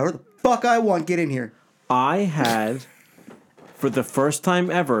talk to you however the fuck I want. Get in here. I had for the first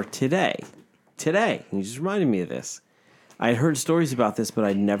time ever today. You just reminded me of this. I had heard stories about this, but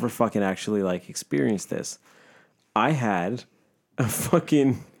I'd never fucking actually like experienced this. I had a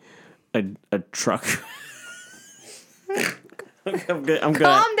fucking a truck. I'm gonna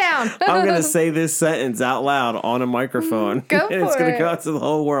Calm down. I'm gonna say this sentence out loud on a microphone. Go and it's for gonna it. go out to the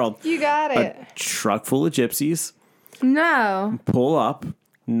whole world. You got it. A truck full of gypsies No. pull up,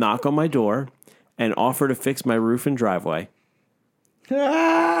 knock on my door, and offer to fix my roof and driveway.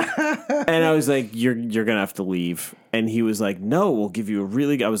 And I was like, you're gonna have to leave. And he was like, no, we'll give you a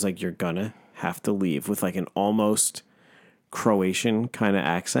really... I was like, you're gonna have to leave, with like an almost Croatian kind of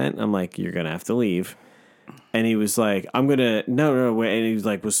accent. I'm like, you're gonna have to leave. And he was like, I'm gonna... No, wait. And he was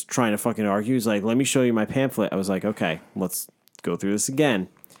like, was trying to fucking argue. He's like, let me show you my pamphlet. I was like, okay, let's go through this again.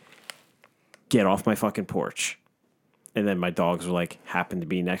 Get off my fucking porch. And then my dogs were like, happened to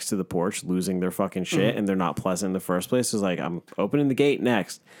be next to the porch, losing their fucking shit, and they're not pleasant in the first place. It was like, I'm opening the gate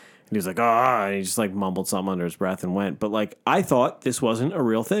next. And he was like, ah, and he just like mumbled something under his breath and went. But like, I thought this wasn't a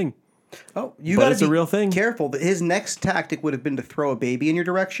real thing. Oh, you But got it's to a be real thing. careful. His next tactic would have been to throw a baby in your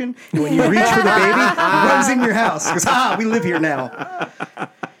direction. And when you reach for the baby, he runs in your house. Because, we live here now.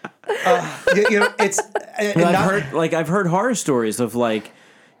 It's... But I've heard horror stories of like,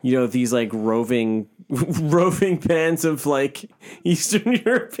 these like roving bands of like Eastern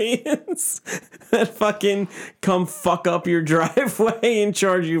Europeans that fucking come fuck up your driveway and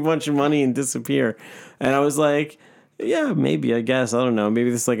charge you a bunch of money and disappear. And I was like, yeah, maybe, I guess. I don't know. Maybe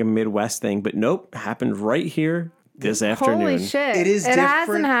this is like a Midwest thing, but nope, happened right here this afternoon. Holy shit. It is It hasn't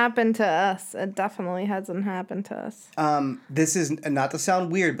different. happened to us. It definitely hasn't happened to us. This is not to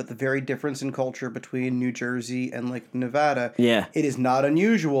sound weird, but the very difference in culture between New Jersey and like Nevada. Yeah. It is not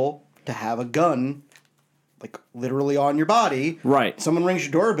unusual to have a gun, like literally on your body. Right. Someone rings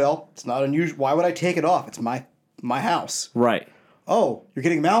your doorbell. It's not unusual. Why would I take it off? It's my house. Right. Oh, you're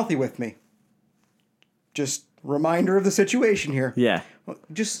getting mouthy with me. Just reminder of the situation here. Yeah.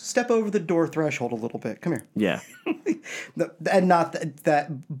 Just step over the door threshold a little bit. Come here. Yeah. And not that,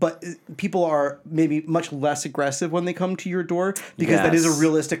 but people are maybe much less aggressive when they come to your door because that is Yes. a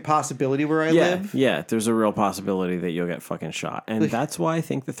realistic possibility where I live. Yeah, there's a real possibility that you'll get fucking shot. And that's why I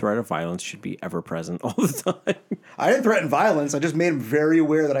think the threat of violence should be ever present all the time. I didn't threaten violence. I just made him very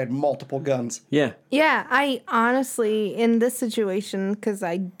aware that I had multiple guns. Yeah. Yeah, I honestly, in this situation, because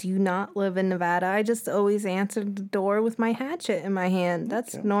I do not live in Nevada, I just always answered the door with my hatchet in my hand. then.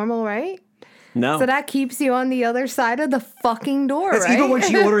 That's normal, right? No. So that keeps you on the other side of the fucking door, That's right?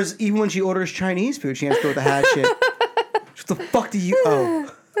 even when she orders Chinese food, she has to go with the hat shit. What the fuck do you? Oh,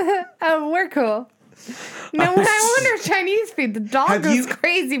 Oh, we're cool. No, when I order Chinese food, the dog Have goes you-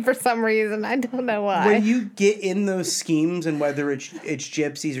 crazy for some reason. I don't know why. when you get in those schemes, and whether it's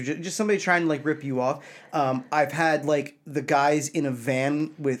gypsies or just somebody trying to like rip you off, I've had like the guys in a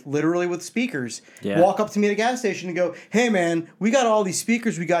van with speakers walk up to me at a gas station and go, "Hey man, we got all these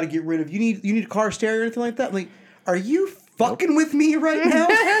speakers we got to get rid of. You need a car stereo or anything like that?" I'm like, are you fucking with me right now?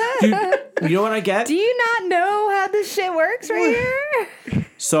 Dude, you know what I get? Do you not know how this shit works right here?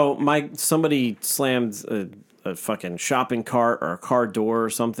 So somebody slammed a fucking shopping cart or a car door or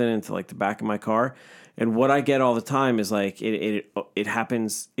something into like the back of my car, and what I get all the time is like it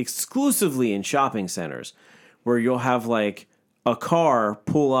happens exclusively in shopping centers, where you'll have like a car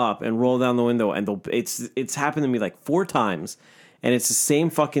pull up and roll down the window, and it's happened to me like 4 times. And it's the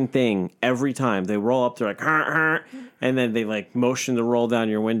same fucking thing every time. They roll up, they're like, and then they like motion to roll down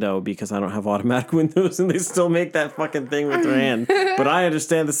your window because I don't have automatic windows, and they still make that fucking thing with their hand. But I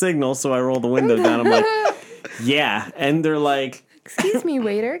understand the signal, so I roll the window down. I'm like, yeah. And they're like, Excuse me,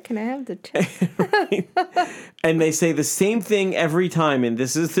 waiter, can I have the check? and they say the same thing every time. And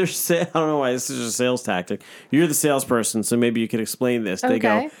this is I don't know why this is a sales tactic. You're the salesperson, so maybe you could explain this. They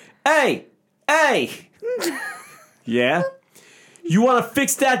go, hey, yeah. You want to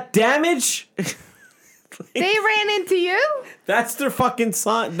fix that damage? They ran into you? That's their fucking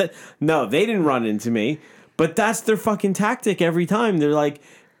sign. No, they didn't run into me, but that's their fucking tactic every time. They're like,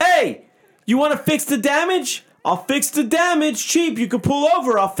 hey, you want to fix the damage? I'll fix the damage cheap. You can pull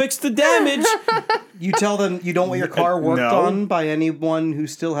over. I'll fix the damage. You tell them you don't want your car worked No. on by anyone who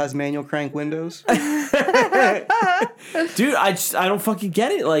still has manual crank windows. Dude, I don't fucking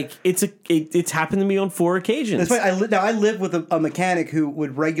get it. Like it's happened to me on 4 occasions. That's why I live with a mechanic who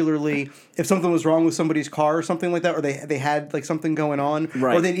would regularly, if something was wrong with somebody's car or something like that, or they had like something going on,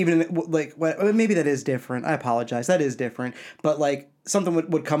 Right. or they'd even like maybe that is different. I apologize, that is different. But like something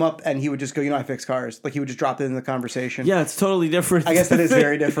would come up and he would just go, I fix cars. Like he would just drop it in the conversation. Yeah, it's totally different. I guess that is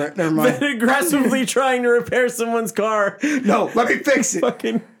very different. Never mind. Than aggressively trying to repair someone's car. No, let me fix it.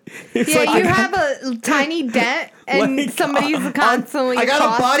 Fucking. It's Yeah, like you have a tiny dent and Like, somebody's constantly I got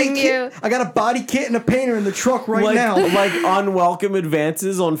a body costing you. kit. I got a body kit and a painter in the truck right now. like unwelcome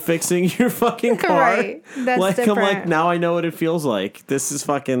advances on fixing your fucking car. Right, that's like I'm like, different. now I know what it feels like. This is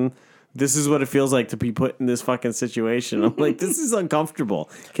what it feels like to be put in this fucking situation. I'm like, this is uncomfortable.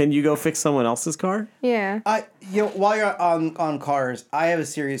 Can you go fix someone else's car? Yeah. While you're on cars, I have a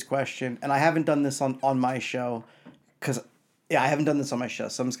serious question, and I haven't done this on my show, I haven't done this on my show,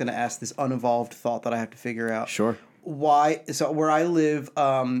 so I'm just gonna ask this unevolved thought that I have to figure out. Sure. Why? So where I live,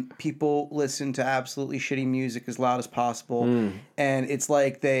 people listen to absolutely shitty music as loud as possible, and it's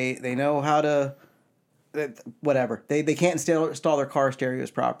like they know how to. Whatever, they can't install their car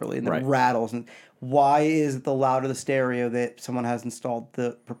stereos properly, and it rattles. And why is it the louder the stereo that someone has installed,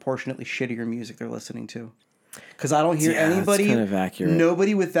 the proportionately shittier music they're listening to? Because I don't hear anybody. That's kind of accurate.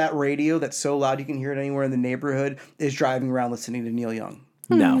 Nobody with that radio that's so loud you can hear it anywhere in the neighborhood is driving around listening to Neil Young.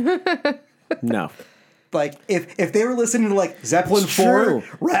 No. No. Like if they were listening to like Zeppelin It's 4 true.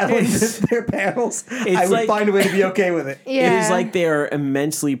 rattling their panels, I would like- find a way to be okay with it. Yeah. It is like they are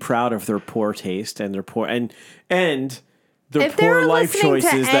immensely proud of their poor taste and their poor and their If they poor were life listening to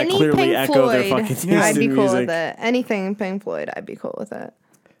choices that any clearly Pink echo their Floyd, fucking taste I'd be in cool music. with it. Anything Pink Floyd, I'd be cool with it.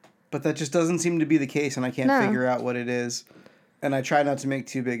 But that just doesn't seem to be the case, and I can't No. figure out what it is. And I try not to make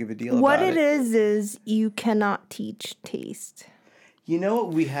too big of a deal What about it is you cannot teach taste. You know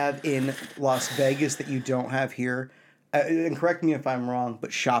what we have in Las Vegas that you don't have here? And correct me if I'm wrong,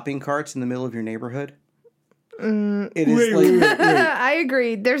 but shopping carts in the middle of your neighborhood? It is I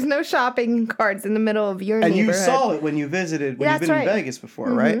agree. There's no shopping carts in the middle of your and neighborhood. you saw it when you visited, when That's you've been right. in Vegas before,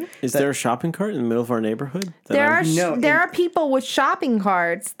 right? Is there a shopping cart in the middle of our neighborhood? that There I'm- are No, there in- are people with shopping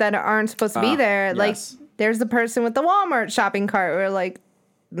carts that aren't supposed to be there. Like yes. there's the person with the Walmart shopping cart where like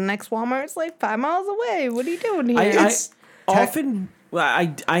the next Walmart's like 5 miles away. What are you doing here? I often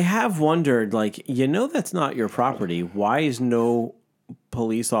I have wondered, like, that's not your property. Why is no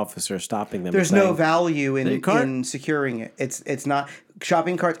police officer stopping them? There's and no saying, value cart? in securing it. It's not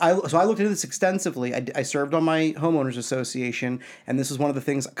shopping carts. So I looked into this extensively. I served on my homeowners association, and this was one of the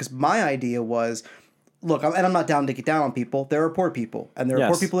things because my idea was, look, I'm not down to get down on people. There are poor people, and there are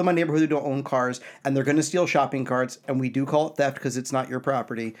poor Yes. people in my neighborhood who don't own cars, and they're going to steal shopping carts, and we do call it theft because it's not your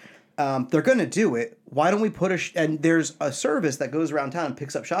property. They're going to do it. Why don't we put and there's a service that goes around town and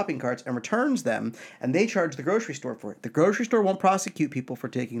picks up shopping carts and returns them, and they charge the grocery store for it. The grocery store won't prosecute people for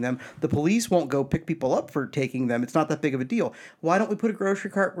taking them. The police won't go pick people up for taking them. It's not that big of a deal. Why don't we put a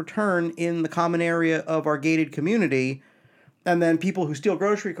grocery cart return in the common area of our gated community, and then people who steal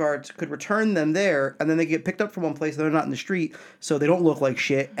grocery carts could return them there, and then they get picked up from one place, they're not in the street, so they don't look like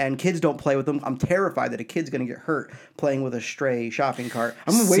shit, and kids don't play with them. I'm terrified that a kid's going to get hurt playing with a stray shopping cart.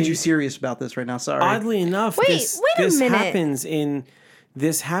 I'm way too serious about this right now, sorry. Oddly enough, Wait a this minute. happens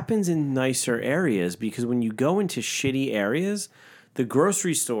in nicer areas, because when you go into shitty areas, the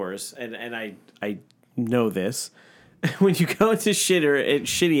grocery stores, and I know this, when you go into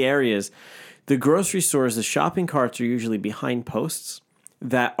shitty areas, the grocery stores, the shopping carts are usually behind posts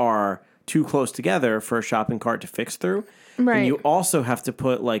that are too close together for a shopping cart to fix through. Right. And you also have to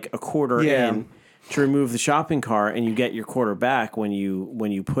put like a quarter in to remove the shopping cart, and you get your quarter back when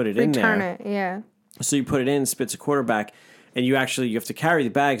you put it in there. Return it, yeah. So you put it in, spits a quarter back, and you have to carry the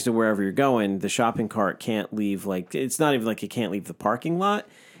bags to wherever you're going. The shopping cart can't leave, like, it's not even like it can't leave the parking lot.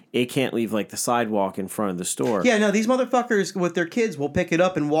 It can't leave like the sidewalk in front of the store. Yeah, no, these motherfuckers with their kids will pick it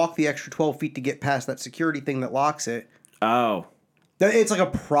up and walk the extra 12 feet to get past that security thing that locks it. Oh. It's like a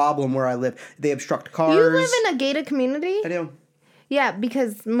problem where I live. They obstruct cars. You live in a gated community? I do. Yeah,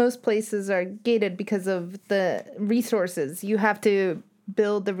 because most places are gated because of the resources. You have to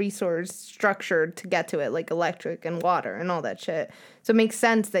build the resource structure to get to it, like electric and water and all that shit. So it makes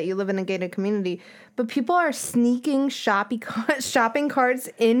sense that you live in a gated community. But people are sneaking shopping carts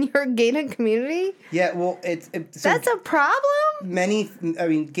in your gated community? Yeah, well, That's a problem?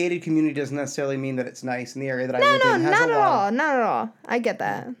 Gated community doesn't necessarily mean that it's nice, in the area that I No, live in has not a at lot. all. Not at all. I get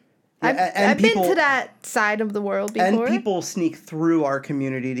that. Yeah, I've been to that side of the world before. And people sneak through our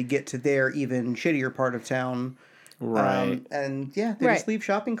community to get to their even shittier part of town. Right. They just leave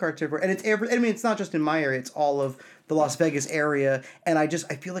shopping carts everywhere. And it's not just in my area, it's all of the Las Vegas area. And I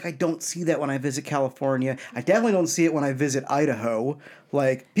feel like I don't see that when I visit California. I definitely don't see it when I visit Idaho.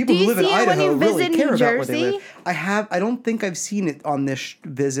 Like, people who live in Idaho really care about where they live. I don't think I've seen it on this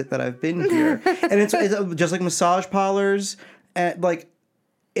visit that I've been here. And it's just like massage parlors, and like,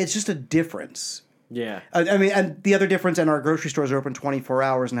 it's just a difference. Yeah. And the other difference, and our grocery stores are open 24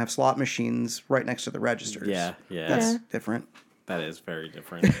 hours and have slot machines right next to the registers. Yeah. That's different. That is very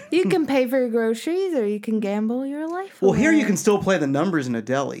different. You can pay for your groceries or you can gamble your life Well, away. here you can still play the numbers in a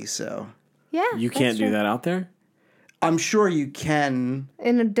deli, so. Yeah. You that's can't do true. that out there? I'm sure you can.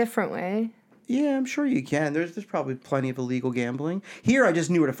 In a different way. Yeah, I'm sure you can. There's probably plenty of illegal gambling. Here, I just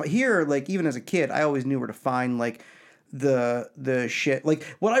knew where to find. Here, like, even as a kid, I always knew where to find, like, the shit. Like,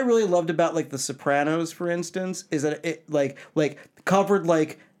 what I really loved about, like, The Sopranos, for instance, is that it like covered,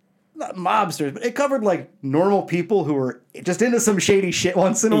 like, not mobsters, but it covered, like, normal people who were just into some shady shit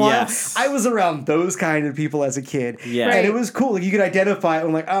once in a while. Yes. I was around those kind of people as a kid. Yeah. And Right. it was cool. Like, you could identify it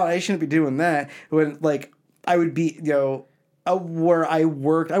and, like, oh, I shouldn't be doing that. When, like, I would be, where I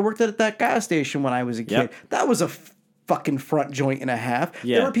worked at that gas station when I was a kid. Yep. That was a fucking front joint and a half.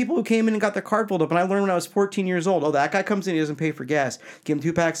 Yeah. There were people who came in and got their card pulled up, and I learned when I was 14 years old. Oh, that guy comes in, he doesn't pay for gas. Give him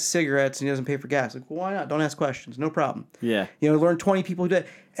 2 packs of cigarettes, and he doesn't pay for gas. Like, well, why not? Don't ask questions. No problem. Yeah. Learn 20 people who did,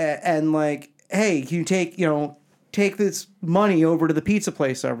 and like, hey, can you take this money over to the pizza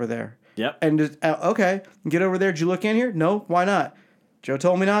place over there? Yep. And just, okay, get over there. Did you look in here? No, why not? Joe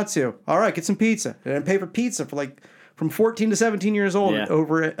told me not to. All right, get some pizza. And I pay for pizza for like from 14 to 17 years old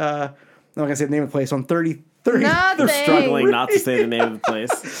over at I'm not gonna say the name of the place on 30. Nothing. They're struggling not to say the name of the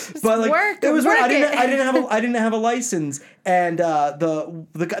place. But like, work- it was work weird. it. I didn't have a license, and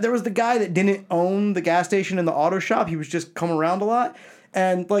the guy, there was the guy that didn't own the gas station and the auto shop. He was just coming around a lot,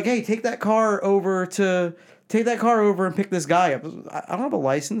 and like, hey, take that car over and pick this guy up. I don't have a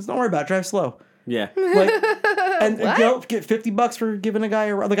license. Don't worry about it. Drive slow. Yeah. Like, and get $50 for giving a guy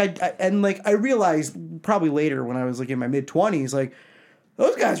a ride. Like, I realized probably later when I was like in my mid-20s, like,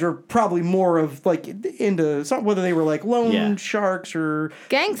 those guys were probably more of like into something, whether they were like loan sharks or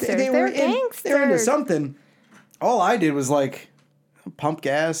Gangsters. They They're were They were into gangsters. something. All I did was like pump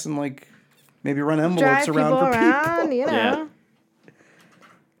gas and like maybe run envelopes Drive around people for around, people. you know. Yeah.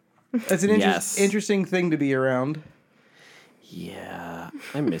 That's an interesting thing to be around. Yeah.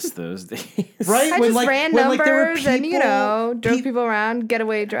 I miss those days. Right? I When, just like, ran when, like, there were numbers and, drove peop- people around,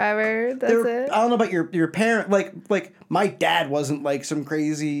 getaway driver. That's it. I don't know about your parent. Like my dad wasn't like some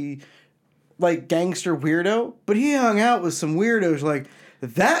crazy like gangster weirdo, but he hung out with some weirdos. Like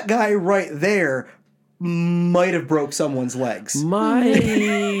that guy right there might have broke someone's legs.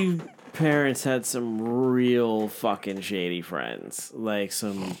 My parents had some real fucking shady friends. Like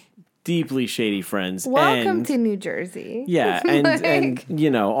some deeply shady friends. Welcome and, to New Jersey. Yeah, and Like-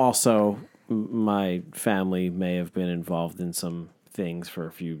 and also my family may have been involved in some things for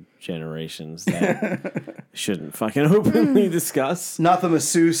a few generations that shouldn't fucking openly discuss. Not the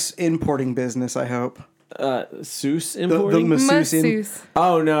masseuse importing business, I hope. Seuss The importing? masseuse. Masseuse.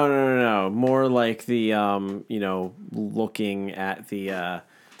 Oh no. More like the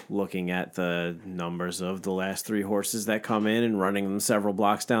looking at the numbers of the last 3 horses that come in and running them several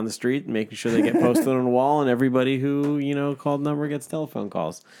blocks down the street, making sure they get posted on a wall, and everybody who called number gets telephone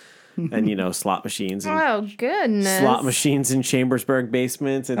calls. And slot machines and Oh goodness. slot machines in Chambersburg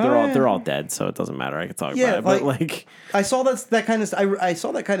basements, and they're all dead, so it doesn't matter. I can talk Yeah, about it, but like I saw that kind of. I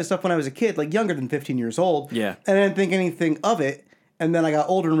saw that kind of stuff when I was a kid, like younger than 15 years old. Yeah. And I didn't think anything of it. And then I got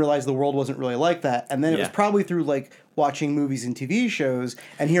older and realized the world wasn't really like that. And then it was Yeah. probably through like watching movies and TV shows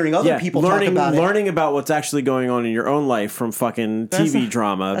and hearing other people talk about it. learning about what's actually going on in your own life from fucking TV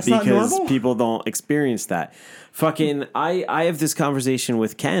drama that's not because normal? people don't experience that. Fucking, I have this conversation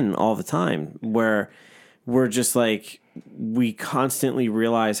with Ken all the time where we're just like, we constantly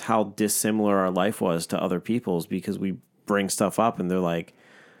realize how dissimilar our life was to other people's because we bring stuff up and they're like,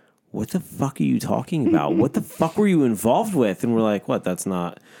 what the fuck are you talking about? What the fuck were you involved with? And we're like, what? That's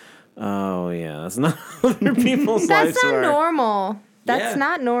not. Oh yeah, that's not other people's lives. That's not were. normal. That's Yeah.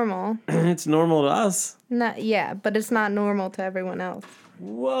 not normal. It's normal to us. But it's not normal to everyone else.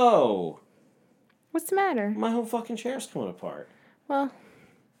 Whoa, What's the matter? my whole fucking chair's coming apart. Well,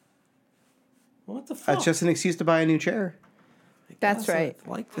 What the fuck? That's just an excuse to buy a new chair. that's I right.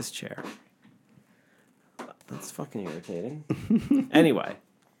 like this chair. That's fucking irritating. Anyway,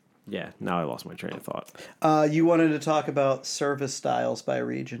 yeah. Now I lost my train of thought. You wanted to talk about service styles by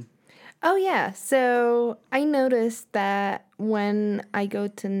region. Oh, yeah. So I noticed that when I go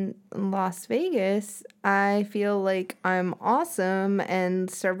to Las Vegas, I feel like I'm awesome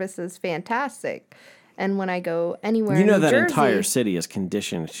and service is fantastic. And when I go anywhere You know in New that Jersey, entire city is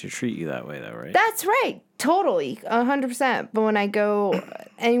conditioned to treat you that way, though, right? That's right. Totally. 100%. But when I go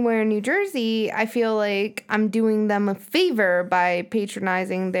anywhere in New Jersey, I feel like I'm doing them a favor by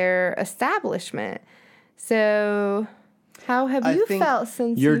patronizing their establishment. So how have I you think felt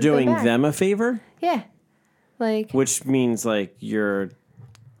since You're you've been doing back? them a favor, Yeah. Like, which means like you're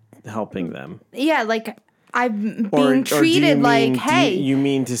helping them. yeah, like I'm Or being do you treated like, mean- hey. you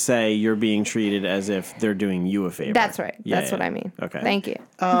mean to say you're being treated as if they're doing you a favor? That's right. Yeah, That's yeah. what I mean. Okay. Thank you.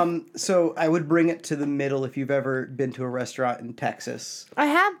 So I would bring it to the middle if you've ever been to a restaurant in Texas. I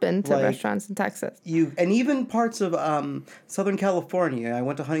have been to Like- restaurants in Texas. And even parts of Southern California. I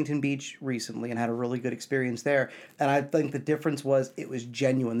went to Huntington Beach recently and had a really good experience there. And I think the difference was it was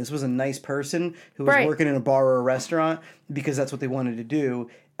genuine. This was a nice person who was Right. working in a bar or a restaurant because that's what they wanted to do.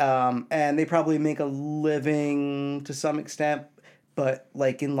 And they probably make a living to some extent. But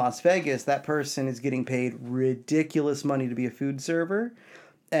like in Las Vegas, that person is getting paid ridiculous money to be a food server.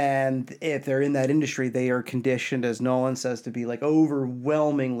 And if they're in that industry, they are conditioned, as Nolan says, to be like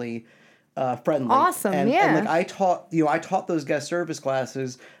overwhelmingly friendly. Awesome, And yeah. like I taught those guest service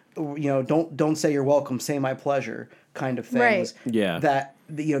classes. Don't say you're welcome, say my pleasure kind of things. Right. Yeah. That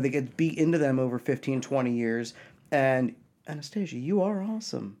they get beat into them over 15, 20 years. And Anastasia, you are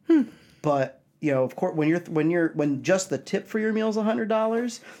awesome. But of course, when just the tip for your meal is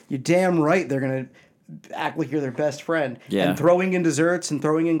 $100, you're damn right they're gonna act like you're their best friend. Yeah. And throwing in desserts and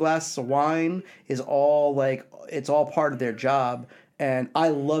throwing in glasses of wine is all it's all part of their job. And I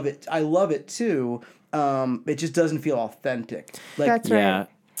love it. I love it too. It just doesn't feel authentic. Like That's Yeah. right.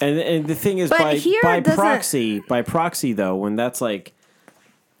 And the thing is, But here by it doesn't- proxy though, when that's like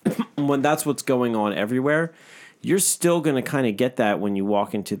when that's what's going on everywhere, you're still gonna kind of get that when you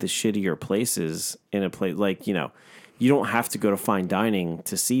walk into the shittier places in a place like you don't have to go to fine dining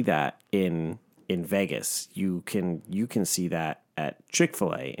to see that in Vegas. You can see that at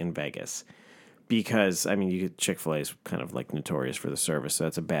Chick-fil-A in Vegas. Because Chick-fil-A is kind of like notorious for the service, so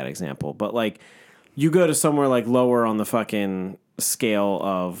that's a bad example. But like, you go to somewhere like lower on the fucking scale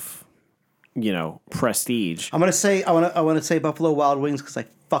of, prestige. I want to say Buffalo Wild Wings because I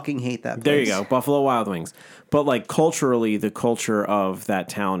fucking hate that place. There you go, Buffalo Wild Wings. But like culturally, the culture of that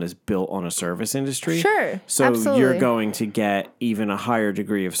town is built on a service industry. Sure, So absolutely. you're going to get even a higher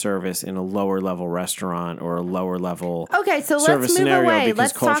degree of service in a lower level restaurant or a lower level Okay, so let's service move scenario away. because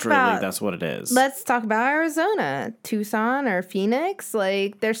Let's talk culturally about that's what it is. Let's talk about Arizona, Tucson, or Phoenix.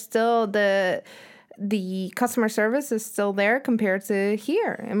 Like, there's still the customer service is still there compared to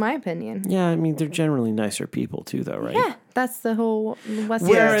here, in my opinion. Yeah, they're generally nicer people too, though, right? Yeah, that's the whole Western,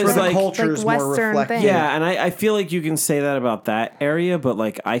 Whereas, where the like- culture is more Western reflective. thing. Yeah, and I feel like you can say that about that area, but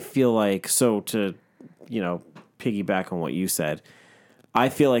like I feel like to piggyback on what you said, I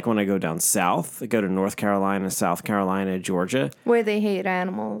feel like when I go down south, I go to North Carolina, South Carolina, Georgia. Where they hate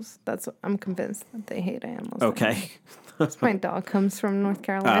animals. That's what I'm convinced that they hate animals. Okay. My dog comes from North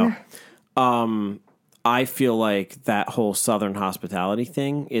Carolina. I feel like that whole Southern hospitality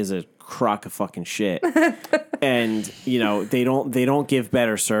thing is a crock of fucking shit. And, you know, they don't give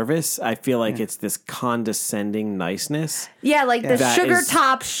better service. I feel like it's this condescending niceness. Yeah, like the That sugar is-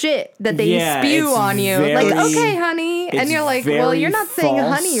 top shit that they spew it's on you. very- Like, okay, honey. And it's you're like, well, very you're not saying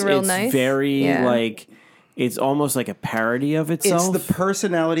false. honey real it's nice. very, Yeah. like, it's almost like a parody of It's itself. the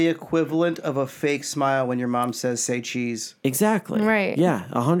personality equivalent of a fake smile when your mom says, say cheese. Exactly. Right. Yeah,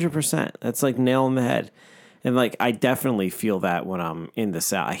 100%. That's like nail in the head. And like I definitely feel that when I'm in the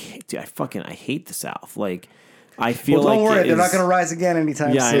South. I hate the South. Like I feel Well, don't like worry, it they're not is- going to rise again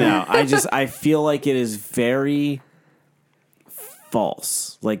anytime Yeah, I soon. know. I feel like it is very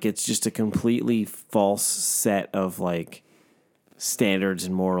false. Like it's just a completely false set of like standards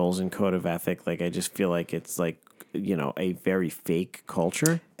and morals and code of ethic. Like I just feel like it's like, you know, a very fake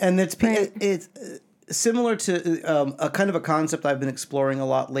culture. And it's Right. it's similar to a kind of a concept I've been exploring a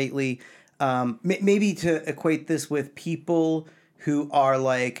lot lately. Maybe to equate this with people who are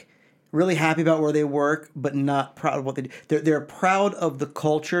like really happy about where they work, but not proud of what they do. They're proud of the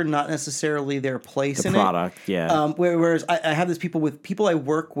culture, not necessarily their place in Product, it. yeah. Whereas I have this people I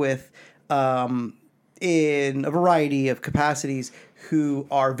work with in a variety of capacities who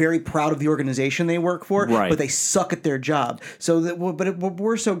are very proud of the organization they work for, Right. but they suck at their job. So that,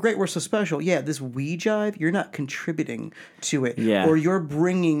 we're so great, we're so special. Yeah, this we jive, you're not contributing to it, Yeah. or you're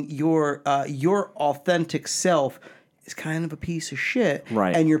bringing your authentic self is kind of a piece of shit,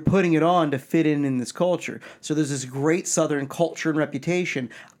 Right. and you're putting it on to fit in this culture. So there's this great Southern culture and reputation.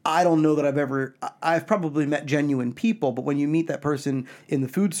 I don't know that I've probably met genuine people, but when you meet that person in the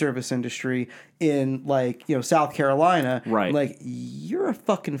food service industry in like, you know, South Carolina, Right. like you're a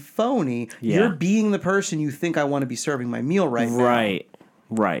fucking phony. Yeah. You're being the person you think I want to be serving my meal right now.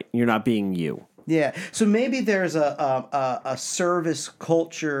 Right. You're not being you. Yeah. So maybe there's a service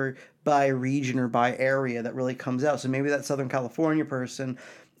culture by region or by area that really comes out. So maybe that Southern California person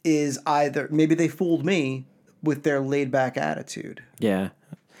is either maybe they fooled me with their laid back attitude. Yeah.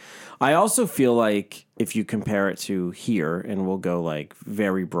 I also feel like if you compare it to here, and we'll go like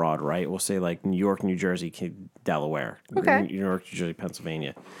very broad, right? We'll say like New York, New Jersey, Delaware, Okay. New York, New Jersey,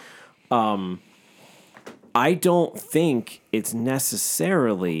 Pennsylvania. I don't think it's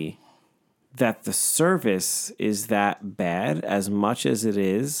necessarily that the service is that bad as much as it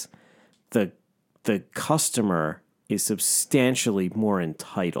is the customer is substantially more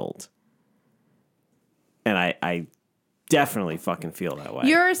entitled. And I definitely fucking feel that way.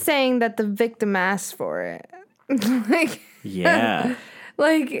 You're saying that the victim asked for it. like, Yeah.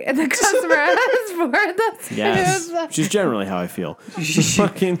 like the customer asked for it. That's Yes. Which is generally how I feel.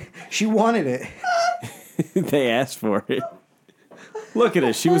 Fucking, She wanted it. they asked for it. Look at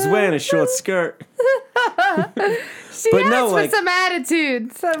it. She was wearing a short skirt. She But asked no, for like, some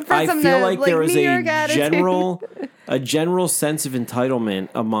attitude. For I some feel like there is New a York attitude. general sense of entitlement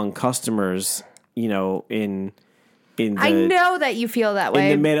among customers, you know, in the I know that you feel that in way.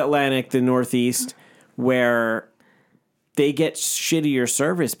 the Mid-Atlantic, the Northeast, where they get shittier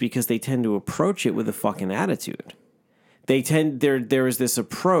service because they tend to approach it with a fucking attitude. There is this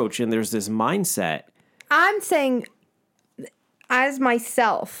approach and there's this mindset. I'm saying, as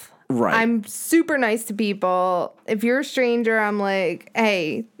myself, Right. I'm super nice to people. If you're a stranger, I'm like,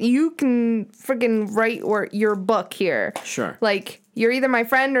 hey, you can freaking write your book here. Sure. Like, you're either my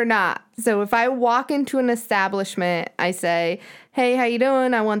friend or not. So if I walk into an establishment, I say, hey, how you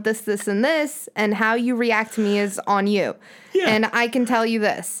doing? I want this, this, and this. And how you react to me is on you. Yeah. And I can tell you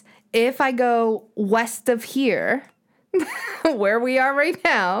this. If I go west of here, where we are right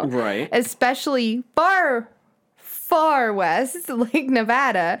now, Right. especially far west, like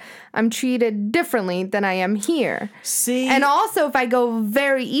Nevada, I'm treated differently than I am here. See? And also, if I go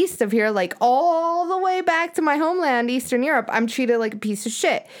very east of here, like all the way back to my homeland, Eastern Europe, I'm treated like a piece of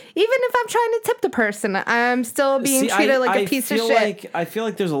shit. Even if I'm trying to tip the person, I'm still being treated like a piece of shit. I feel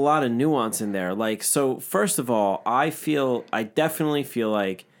like there's a lot of nuance in there. Like, so first of all, I definitely feel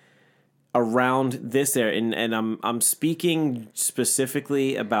like around this area, and I'm speaking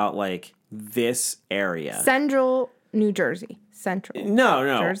specifically about like this area. Central New Jersey. Central. No,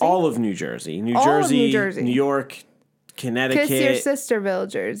 Jersey? all of New Jersey, All of New Jersey. New York, Connecticut, Kiss your sisterville,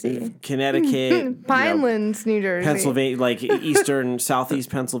 Jersey. Connecticut, Pinelands, New Jersey. Pennsylvania, like eastern, southeast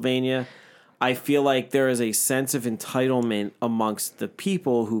Pennsylvania. I feel like there is a sense of entitlement amongst the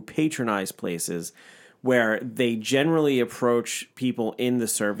people who patronize places where they generally approach people in the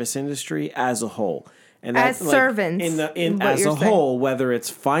service industry as a whole. And As that's servants, in what as you're a saying. whole, whether it's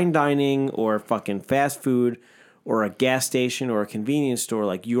fine dining or fucking fast food or a gas station or a convenience store,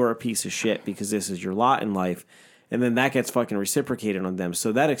 like you're a piece of shit because this is your lot in life, and then that gets fucking reciprocated on them.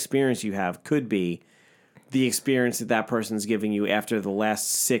 So that experience you have could be the experience that person's giving you after the last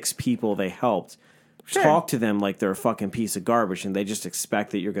 6 people they helped. Sure. Talk to them like they're a fucking piece of garbage, and they just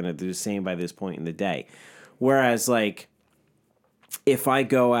expect that you're going to do the same by this point in the day. Whereas, like, if I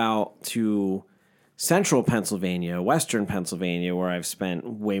go out to central Pennsylvania, western Pennsylvania, where I've spent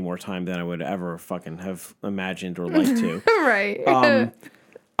way more time than I would ever fucking have imagined or liked to, Right.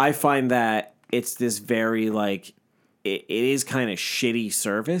 I find that it's this very, like, it is kind of shitty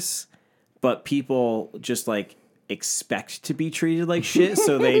service, but people just, like, expect to be treated like shit,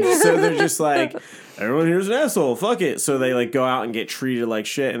 so they're just like, everyone here's an asshole, fuck it. So they, like, go out and get treated like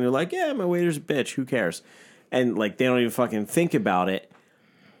shit, and they're like, yeah, my waiter's a bitch, who cares? And, like, they don't even fucking think about it.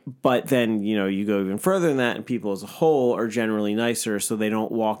 But then, you know, you go even further than that, and people as a whole are generally nicer, so they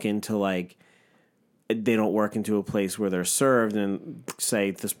don't walk into, like, they don't work into a place where they're served and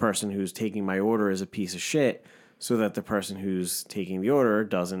say this person who's taking my order is a piece of shit, so that the person who's taking the order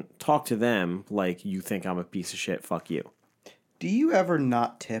doesn't talk to them like, you think I'm a piece of shit, fuck you. Do you ever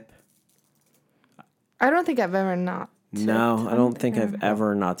not tip? I don't think I've ever not. No, I don't think I've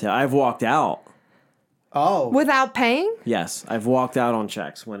ever not tipped. I've walked out. Oh, Without paying? Yes, I've walked out on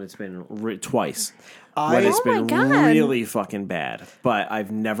checks when it's been twice. I- When it's Oh my been God. really fucking bad. But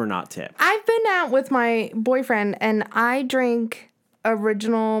I've never not tipped. I've been out with my boyfriend and I drink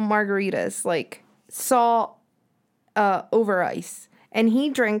original margaritas, like salt over ice. And he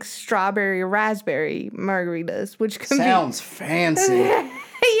drinks strawberry raspberry margaritas, which can sounds fancy.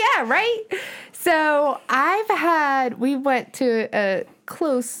 yeah, right? So we went to a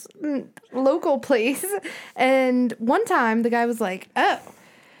close local place, and one time the guy was like, oh,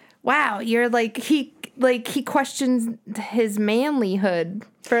 wow, you're like, he questions his manlyhood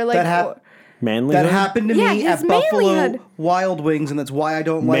for like, Manlyhood? That happened to Yeah, me his at Buffalo manlyhood. Wild Wings, and that's why I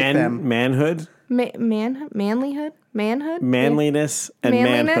don't like them. Manhood? manlyhood? Manhood? Manliness and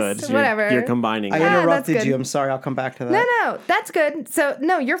Manliness? manhood. Whatever. You're combining. I them. interrupted that's you. good. I'm sorry. I'll come back to that. No, that's good. So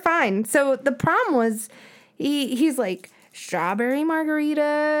no, you're fine. So the problem was he's like strawberry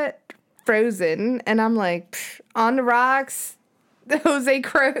margarita frozen, and I'm like on the rocks, Jose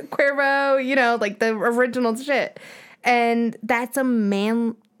Cuervo, you know, like the original shit, and that's a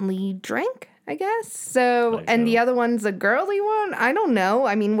manly drink, I guess. So and the other one's a girly one. I don't know.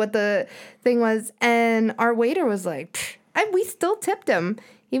 I mean, what the thing was, and our waiter was like, we still tipped him.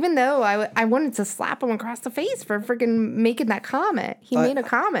 Even though I wanted to slap him across the face for freaking making that comment. He made a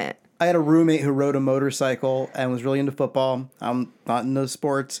comment. I had a roommate who rode a motorcycle and was really into football. I'm not into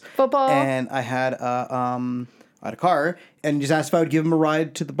sports. Football. And I had a car, and just asked if I would give him a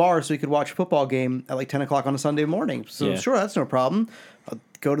ride to the bar so he could watch a football game at like 10 o'clock on a Sunday morning. So Yeah. sure, that's no problem. I'll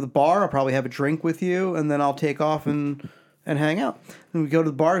go to the bar. I'll probably have a drink with you, and then I'll take off and hang out. And we go to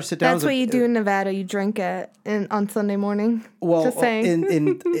the bar, sit down. That's what you do in Nevada. You drink on Sunday morning. Well, Just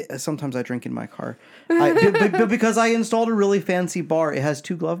saying. Sometimes I drink in my car, but because I installed a really fancy bar, it has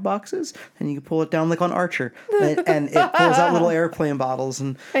 2 glove boxes, and you can pull it down like on Archer, and it pulls out little airplane bottles,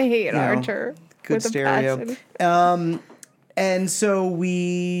 and I hate know, Archer. good with a stereo. passion. And so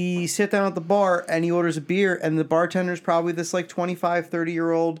we sit down at the bar, and he orders a beer, and the bartender's probably this like 25,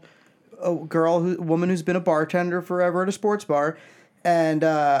 30-year-old woman who's been a bartender forever at a sports bar. And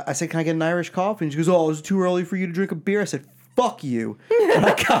I said, can I get an Irish coffee? And she goes, oh, is it too early for you to drink a beer? I said, fuck you. And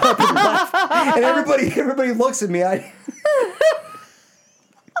I got up and left. And everybody looks at me.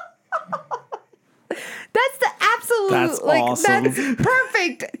 That's the absolute, That's awesome. that's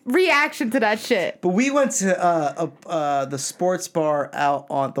perfect reaction to that shit. But we went to the sports bar out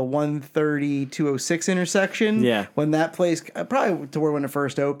on the 130-206 intersection. Yeah. When that place, probably to where when it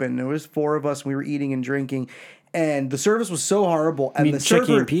first opened, there was 4 of us. And we were eating and drinking. And the service was so horrible. And mean the Chicky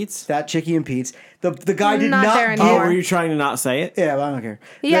server, and Pete's? That Chicky and Pete's. The guy did Not not there give- Oh, anymore. were you trying to not say it? Yeah, but I don't care.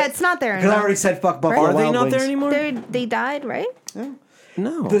 Yeah, it's not there Because I anymore. already said fuck Buffalo Are they Wild not Wings. there anymore? They died, right?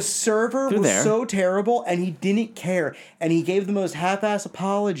 No. The server They're was there. so terrible, and he didn't care. And he gave the most half-ass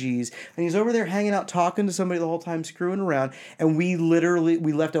apologies. And he's over there hanging out, talking to somebody the whole time, screwing around. And we left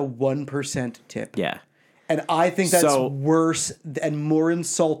a 1% tip. Yeah. And I think that's So- worse and more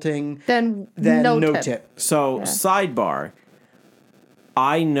insulting Then than no no tip. tip. So, sidebar.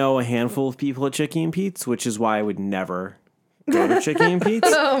 I know a handful of people at Chicky and Pete's, which is why I would never go to Chicky and Pete's.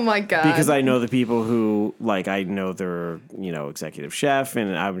 Oh my god. Because I know the people who, like, I know their, executive chef,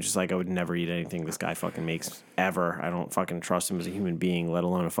 and I'm just like, I would never eat anything this guy fucking makes ever. I don't fucking trust him as a human being, let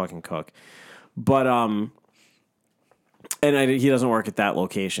alone a fucking cook. But, And he doesn't work at that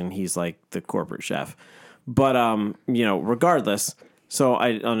location. He's like the corporate chef. But regardless, so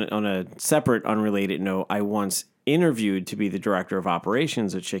I on a separate, unrelated note, I once interviewed to be the director of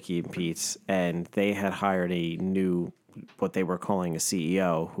operations at Chicky and Pete's, and they had hired a new, what they were calling a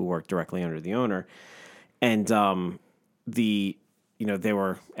CEO, who worked directly under the owner, and they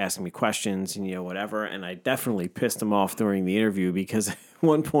were asking me questions and whatever, and I definitely pissed them off during the interview because at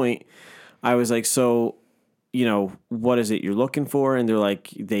one point I was like, so, what is it you're looking for? And they're like,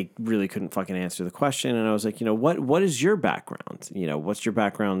 they really couldn't fucking answer the question. And I was like, what is your background? What's your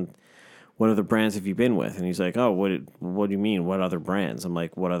background? What other brands have you been with? And he's like, oh, what do you mean? What other brands? I'm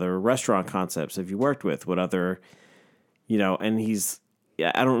like, what other restaurant concepts have you worked with? What other, and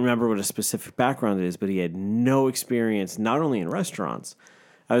I don't remember what a specific background is, but he had no experience, not only in restaurants.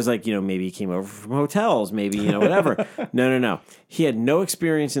 I was like, maybe he came over from hotels, maybe, whatever. No. He had no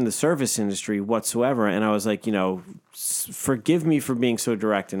experience in the service industry whatsoever. And I was like, forgive me for being so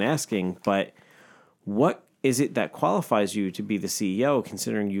direct and asking, but what is it that qualifies you to be the CEO,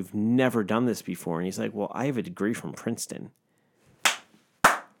 considering you've never done this before? And he's like, well, I have a degree from Princeton.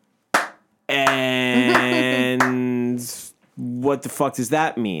 And what the fuck does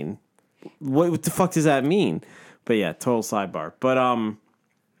that mean? What the fuck does that mean? But yeah, total sidebar. But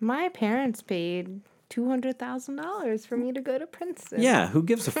my parents paid $200,000 for me to go to Princeton. Yeah, who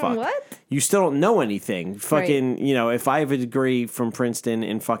gives a fuck? What? You still don't know anything. Fucking, if I have a degree from Princeton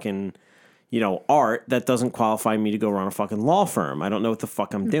in fucking, art, that doesn't qualify me to go run a fucking law firm. I don't know what the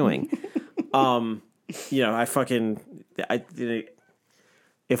fuck I'm doing. If I'm a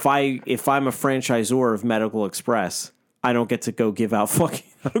franchisor of Medical Express, I don't get to go give out I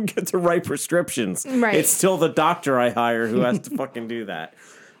don't get to write prescriptions. Right. It's still the doctor I hire who has to fucking do that.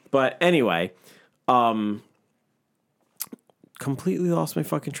 But anyway, completely lost my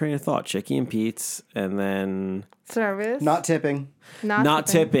fucking train of thought. Chicky and Pete's, and then Service. Not tipping. not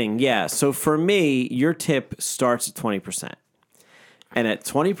tipping. Yeah. So for me, your tip starts at 20%. And at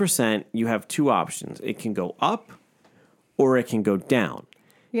 20%, you have two options. It can go up or it can go down.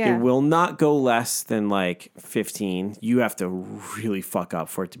 Yeah. It will not go less than like 15. You have to really fuck up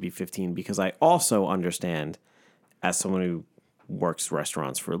for it to be 15, because I also understand, as someone who works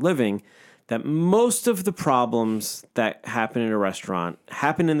restaurants for a living, that most of the problems that happen in a restaurant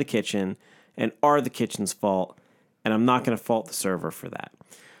happen in the kitchen and are the kitchen's fault. And I'm not going to fault the server for that.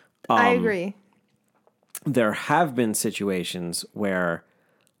 I agree. There have been situations where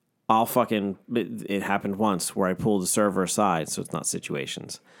it happened once where I pulled a server aside, so it's not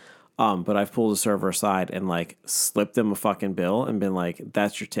situations. But I've pulled a server aside and like slipped them a fucking bill and been like,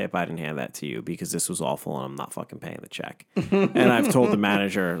 that's your tip. I didn't hand that to you because this was awful and I'm not fucking paying the check. And I've told the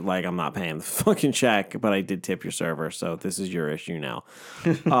manager, like, I'm not paying the fucking check, but I did tip your server, so this is your issue now.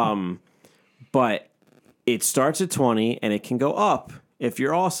 But it starts at 20 and it can go up if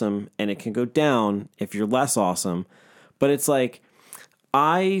you're awesome, and it can go down if you're less awesome. But it's like,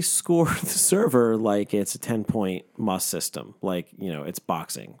 I score the server like it's a 10-point must system. Like, it's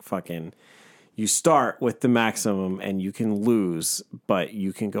boxing. Fucking, you start with the maximum and you can lose, but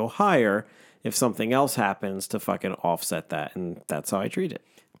you can go higher if something else happens to fucking offset that. And that's how I treat it.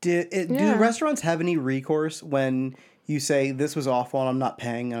 Do restaurants have any recourse when you say this was awful and I'm not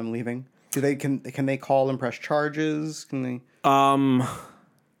paying and I'm leaving? Can they call and press charges? Can they?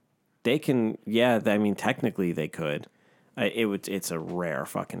 They can. Yeah, I mean, technically they could. It's a rare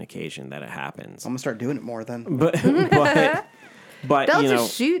fucking occasion that it happens. I'm gonna start doing it more then. But They'll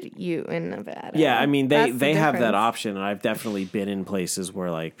just shoot you in Nevada. Yeah, I mean they have that difference. option, and I've definitely been in places where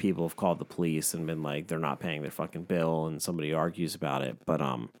like people have called the police and been like they're not paying their fucking bill, and somebody argues about it. But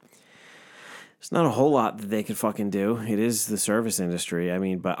there's not a whole lot that they could fucking do. It is the service industry. I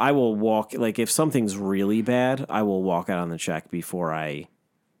mean, but I will walk, like, if something's really bad, I will walk out on the check before I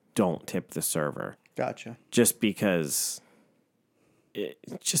don't tip the server. Gotcha. Because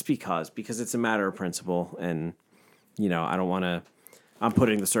it's a matter of principle, and I don't want to. I'm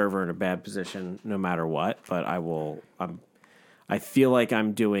putting the server in a bad position no matter what, but I feel like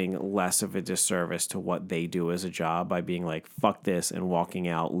I'm doing less of a disservice to what they do as a job by being like, fuck this, and walking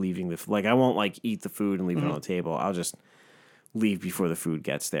out, leaving I won't like eat the food and leave it on the table. I'll just leave before the food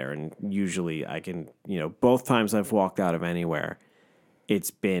gets there. And usually I can, both times I've walked out of anywhere,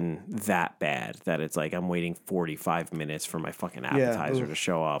 it's been that bad that it's like I'm waiting 45 minutes for my fucking appetizer to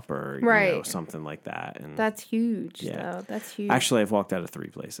show up, or something like that. And that's huge. Though. That's huge. Actually, I've walked out of 3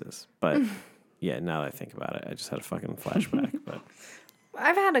 places, but yeah, now that I think about it, I just had a fucking flashback. But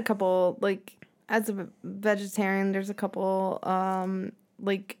I've had a couple, like, as a vegetarian, there's a couple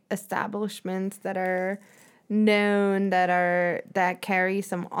like establishments that are known that carry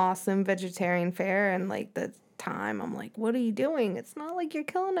some awesome vegetarian fare, and like the time. I'm like, what are you doing? It's not like you're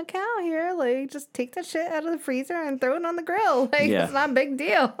killing a cow here. Like, just take that shit out of the freezer and throw it on the grill. Like, Yeah. it's not a big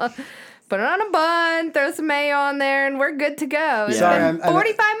deal. Put it on a bun, throw some mayo on there, and we're good to go. It's Sorry, been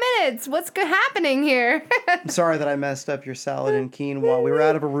 45 minutes. What's happening here? I'm sorry that I messed up your salad and quinoa. We were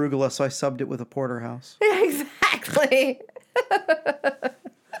out of arugula, so I subbed it with a porterhouse. Exactly.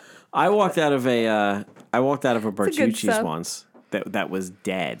 I walked out of a good Bertucci's sub. once that was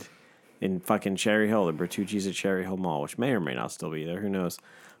dead in fucking Cherry Hill. The Bertucci's at Cherry Hill Mall, which may or may not still be there. Who knows?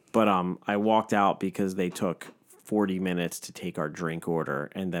 But I walked out because they took 40 minutes to take our drink order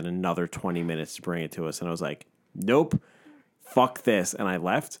and then another 20 minutes to bring it to us. And I was like, nope, fuck this. And I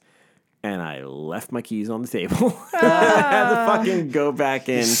left. And I left my keys on the table. I had to fucking go back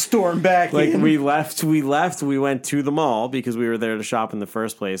in. Storm back Like in. we left, we went to the mall because we were there to shop in the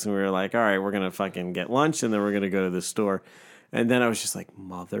first place. And we were like, all right, we're going to fucking get lunch and then we're going to go to the store. And then I was just like,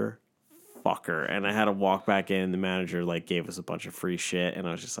 motherfucker. And I had to walk back in. The manager like gave us a bunch of free shit. And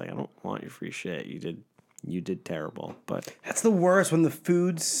I was just like, I don't want your free shit. You did terrible. But That's the worst when the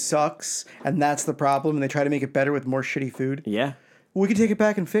food sucks and that's the problem and they try to make it better with more shitty food. yeah. We can take it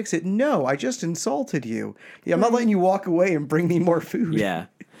back and fix it. No, I just insulted you. Yeah, I'm not letting you walk away and bring me more food. Yeah.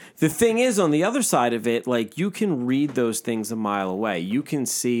 The thing is, on the other side of it, like you can read those things a mile away. You can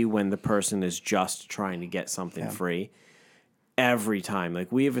see when the person is just trying to get something free every time.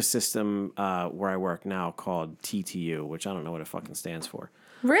 Like we have a system where I work now called TTU, which I don't know what it fucking stands for.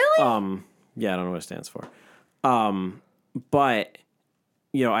 Really? Yeah, I don't know what it stands for. But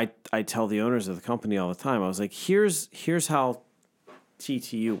you know, I tell the owners of the company all the time. I was like, here's how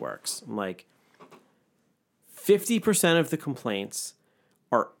TTU works. I'm like, 50% of the complaints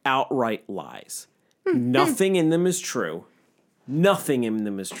are outright lies. Nothing in them is true. Nothing in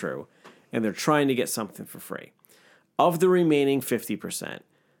them is true. And they're trying to get something for free. Of the remaining 50%,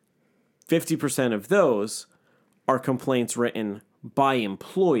 50% of those are complaints written by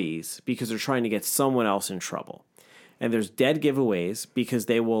employees because they're trying to get someone else in trouble. And there's dead giveaways because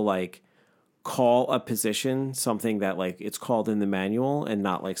they will like call a position something that like it's called in the manual and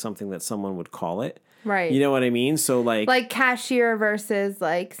not like something that someone would call it. Right. You know what I mean? So like cashier versus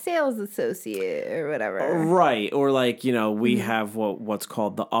like sales associate or whatever. right. Or like, you know, we have what's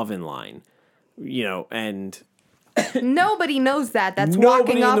called the oven line, you know, and Nobody knows that. That's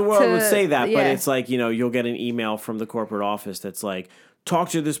nobody walking up in the world to, would say that, but yeah. it's like, you know, you'll get an email from the corporate office that's like, talk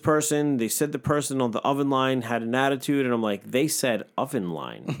to this person. They said the person on the oven line had an attitude. And I'm like, they said oven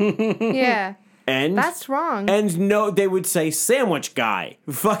line. Yeah. And That's wrong. And no, they would say sandwich guy.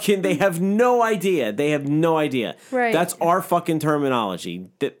 Fucking, they have no idea. They have no idea. Right. That's our fucking terminology.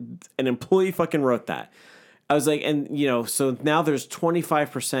 An employee fucking wrote that. I was like, and you know, so now there's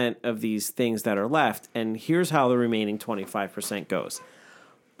 25% of these things that are left. And here's how the remaining 25% goes.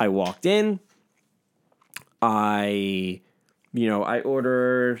 I walked in. I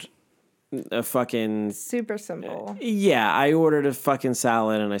ordered a fucking... Super simple. Yeah, I ordered a fucking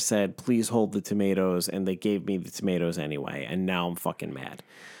salad and I said, please hold the tomatoes. And they gave me the tomatoes anyway. And now I'm fucking mad.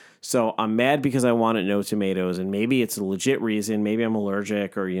 So I'm mad because I wanted no tomatoes. And maybe it's a legit reason. Maybe I'm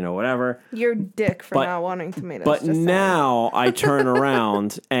allergic or, you know, whatever. You're a dick for But- not wanting tomatoes. But just saying. now I turn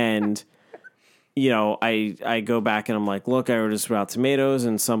around and... You know, I go back and I'm like, look, I ordered Sprout tomatoes,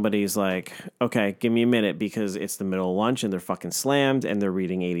 and somebody's like, okay, give me a minute because it's the middle of lunch and they're fucking slammed and they're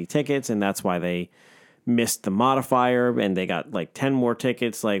reading 80 tickets, and that's why they missed the modifier and they got like 10 more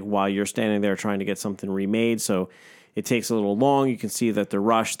tickets like while you're standing there trying to get something remade. So it takes a little long. You can see that they're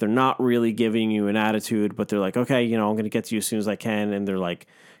rushed. They're not really giving you an attitude, but they're like, okay, you know, I'm going to get to you as soon as I can, and they're like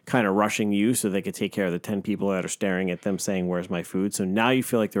kind of rushing you so they could take care of the 10 people that are staring at them saying, where's my food? So now you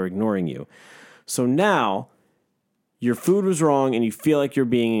feel like they're ignoring you. So now your food was wrong and you feel like you're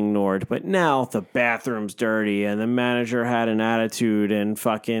being ignored, but now the bathroom's dirty and the manager had an attitude and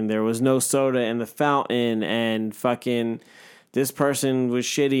fucking there was no soda in the fountain and fucking this person was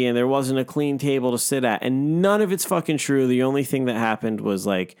shitty and there wasn't a clean table to sit at, and none of it's fucking true. The only thing that happened was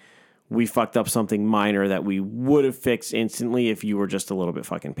like we fucked up something minor that we would have fixed instantly if you were just a little bit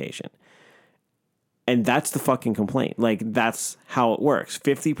fucking patient. And that's the fucking complaint. Like, that's how it works.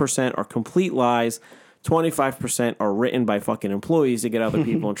 50% are complete lies. 25% are written by fucking employees to get other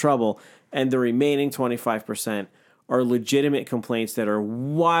people in trouble. And the remaining 25% are legitimate complaints that are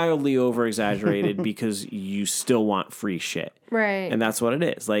wildly over-exaggerated because you still want free shit. Right. And that's what it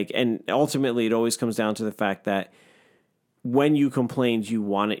is. Like, and ultimately, it always comes down to the fact that when you complained, you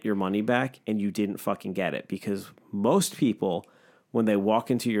wanted your money back and you didn't fucking get it. Because most people... when they walk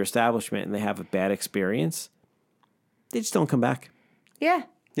into your establishment and they have a bad experience, they just don't come back. Yeah.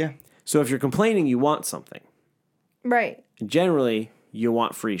 Yeah. So if you're complaining, you want something. Right. And generally, you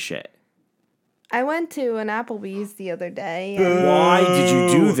want free shit. I went to an Applebee's the other day. And Why did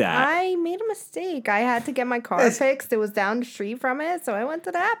you do that? I made a mistake. I had to get my car fixed. It was down the street from it, so I went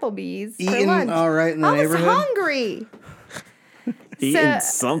to the Applebee's for Eating lunch. all right in the I was neighborhood? hungry. Eating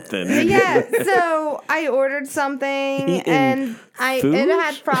something. Yeah, so I ordered something Eating and food? it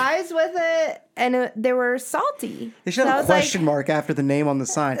had fries with it, and they were salty. They should So I have a was question mark after the name on the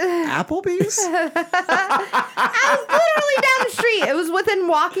sign. Applebee's? I was literally down the street. It was within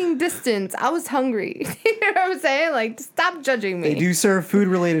walking distance. I was hungry. You know what I'm saying? Like, stop judging me. They do serve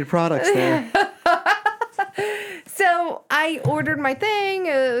food-related products there. So I ordered my thing.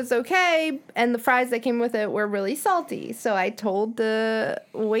 It was okay. And the fries that came with it were really salty. So I told the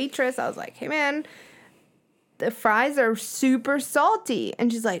waitress, I was like, hey, man, the fries are super salty.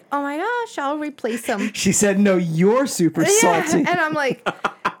 And she's like, oh my gosh, I'll replace them. She said, no, you're super salty. And I'm like,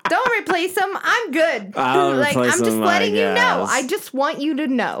 don't replace them. I'm good. I'll Like, replace I'm just them, I letting you know. guess. I just want you to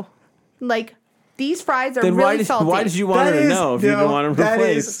know. Like, these fries are Then really salty. why did you want her to know if you didn't want them that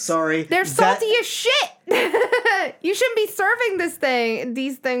replaced? is, sorry. They're salty as shit. You shouldn't be serving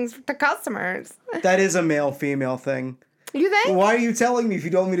these things to customers. That is a male-female thing. You think? Why are you telling me if you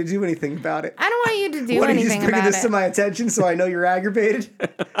don't want me to do anything about it? I don't want you to do What, are you anything just bringing about this it. to my attention so I know you're aggravated?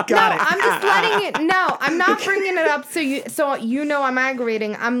 Got No, it. I'm just letting it. No, I'm not bringing it up so you know I'm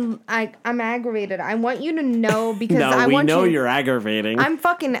aggravating. I'm aggravated. I want you to know because No, I we want know you. you're aggravating. I'm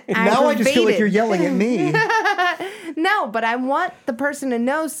fucking aggravated. Now I just feel like you're yelling at me. No, but I want the person to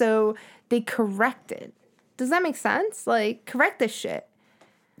know so they correct it. Does that make sense? Like, correct this shit.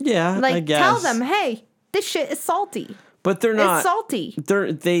 yeah, Like, I guess. tell them, hey, this shit is salty. But they're not. It's salty.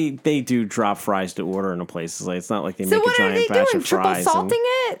 They do drop fries to order in a place. Like, it's not like they So make what a are giant they batch doing? of Triple fries. salting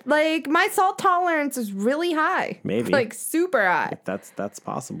it? Like, my salt tolerance is really high. Maybe. Like, super high. That's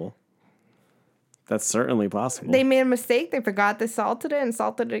possible. That's certainly possible. They made a mistake. They forgot they salted it and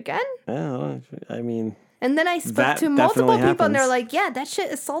salted it again. Yeah, I mean, And then I spoke That to multiple definitely people and they're happens. like, yeah, that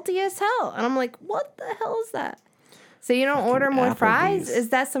shit is salty as hell. And I'm like, what the hell is that? So you don't order more Applebee's. fries? Is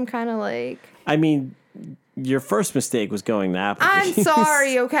that some kind of like... I mean, your first mistake was going to Applebee's. I'm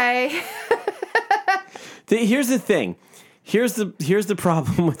sorry, okay? Here's the thing. Here's the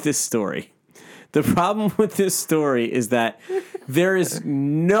problem with this story. The problem with this story is that there is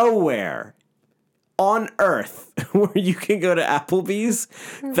nowhere on earth where you can go to Applebee's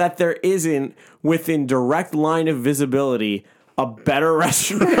that there isn't within direct line of visibility a better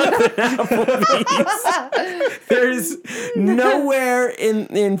restaurant than Applebee's. There's nowhere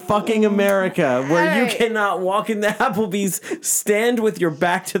in fucking America where you Hey. cannot walk into Applebee's, stand with your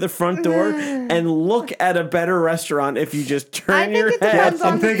back to the front door, and look at a better restaurant if you just I turn think your it head. depends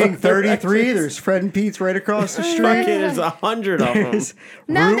on I'm thinking 33. There's Fred and Pete's right across the street. Fucking, there's 100 of them.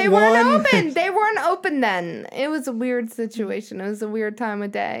 No, Route they weren't 1. open. They weren't open then. It was a weird situation. It was a weird time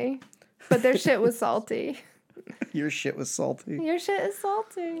of day. But their shit was salty. Your shit was salty. Your shit is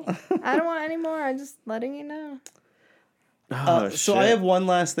salty. I don't want any more. I'm just letting you know. Oh, So I shit. have one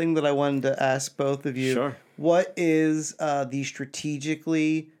last thing that I wanted to ask both of you. Sure. What is the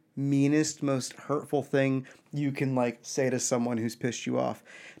strategically meanest, most hurtful thing you can like say to someone who's pissed you off?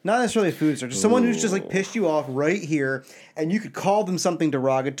 Not necessarily a food store, just someone who's just like pissed you off right here, and you could call them something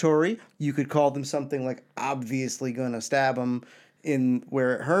derogatory. You could call them something like obviously gonna stab them in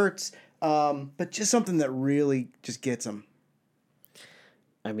where it hurts, but just something that really just gets them.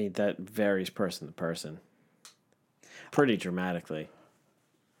 I mean, that varies person to person. Pretty dramatically.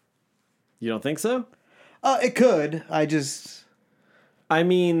 You don't think so? It could. I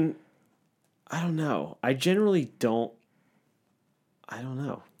mean, I don't know. I generally don't. I don't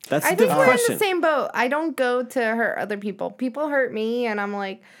know. That's I a think good we're question. in the same boat. I don't go to hurt other people. People hurt me, and I'm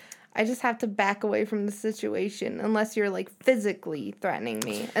like, I just have to back away from the situation unless you're like physically threatening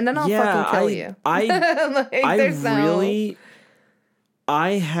me, and then I'll fucking kill you. Like, I there's no- really.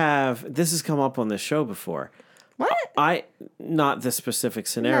 I have. This has come up on this show before. What? Not this specific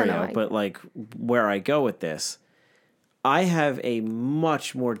scenario, I- but like where I go with this. I have a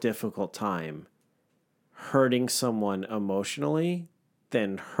much more difficult time hurting someone emotionally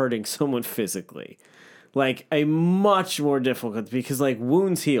than hurting someone physically. Like a much more difficult because like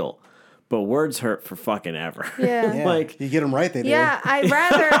wounds heal, but words hurt for fucking ever. Yeah. Yeah, Like- you get them right, they do. Yeah, I'd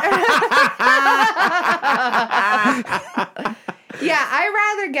rather. Yeah, I'd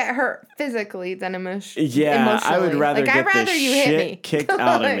rather get hurt physically than emotionally. Yeah, I would rather like, get I'd rather the you shit hit me. kicked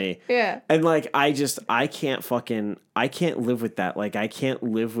out of Like, me. Yeah. And like I can't live with that. Like I can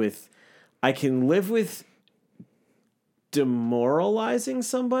live with demoralizing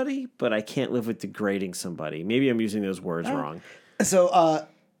somebody, but I can't live with degrading somebody. Maybe I'm using those words wrong. So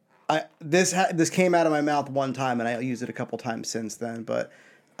this came out of my mouth one time, and I used it a couple times since then. But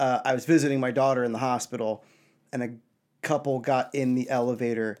I was visiting my daughter in the hospital, and a couple got in the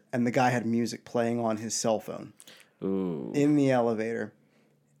elevator, and the guy had music playing on his cell phone. Ooh. In the elevator.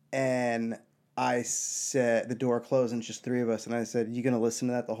 And I said, the door closed and it's just three of us. And I said, you going to listen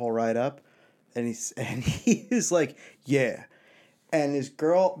to that the whole ride up? And he was like, yeah. And his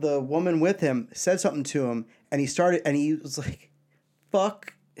girl, the woman with him, said something to him. And he was like,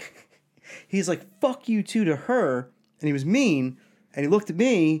 fuck. He's like, fuck you too to her. And he was mean. And he looked at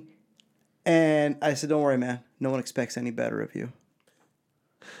me. And I said, don't worry, man. No one expects any better of you.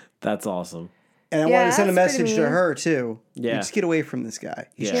 That's awesome. And I wanted to send a message to her, too. Yeah. Just get away from this guy.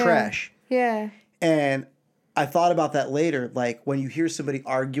 He's Yeah. trash. Yeah. And I thought about that later, like when you hear somebody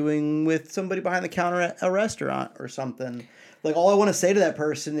arguing with somebody behind the counter at a restaurant or something. Like, all I want to say to that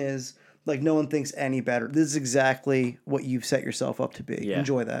person is, like, no one thinks any better. This is exactly what you've set yourself up to be. Yeah.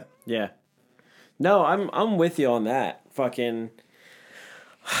 Enjoy that. Yeah. No, I'm with you on that. Fucking.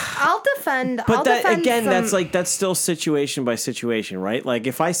 I'll defend. But I'll that defend again, some- that's still situation by situation, right? Like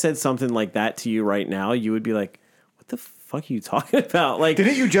if I said something like that to you right now, you would be like, "What the fuck are you talking about?" Like,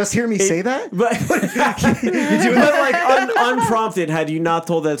 Didn't you just hear me say that? but but like unprompted, had you not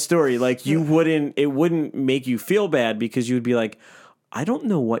told that story, like it wouldn't make you feel bad because you would be like, I don't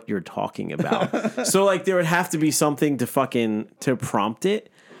know what you're talking about. So like there would have to be something to prompt it.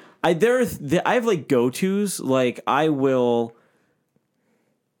 I have like go-tos, like I will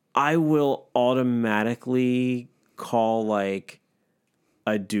automatically call like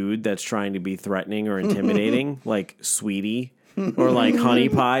a dude that's trying to be threatening or intimidating, like sweetie or like honey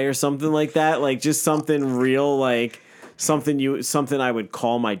pie or something like that. Like just something real, like something I would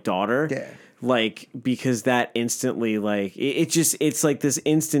call my daughter. Yeah. Like because that instantly like it's like this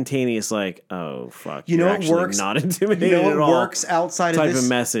instantaneous like, oh fuck, You know you're what actually works? not intimidated You know at what all. works outside Type of this? of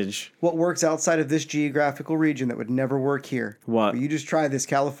message. What works outside of this geographical region that would never work here? What? You just try this: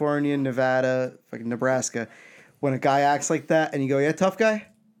 California, Nevada, fucking Nebraska. When a guy acts like that, and you go, "Yeah, tough guy,"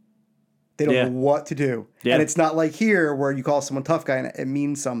 they don't Yeah. know what to do. Yeah. And it's not like here where you call someone tough guy and it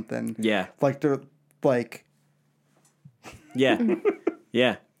means something. Yeah. Like they're like, Yeah.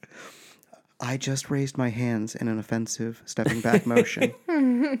 Yeah. I just raised my hands in an offensive stepping back motion.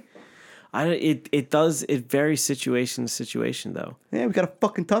 It varies situation to situation though. Yeah, we got a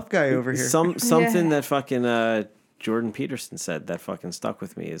fucking tough guy over here. Something Yeah. that fucking Jordan Peterson said that fucking stuck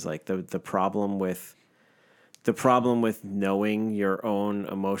with me is like the problem with knowing your own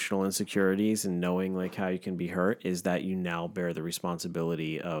emotional insecurities and knowing like how you can be hurt is that you now bear the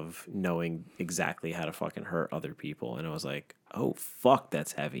responsibility of knowing exactly how to fucking hurt other people. And I was like, oh fuck,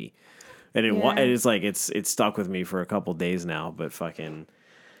 that's heavy. And it's like it's stuck with me for a couple days now. But fucking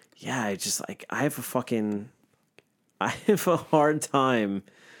yeah, I just like I have a hard time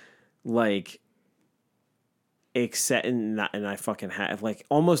like accepting and I fucking have like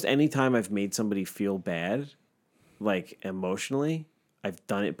almost any time I've made somebody feel bad, like emotionally, I've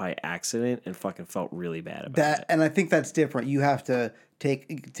done it by accident and fucking felt really bad about that, it. and I think that's different. You have to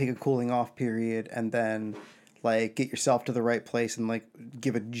take a cooling off period and then like get yourself to the right place and like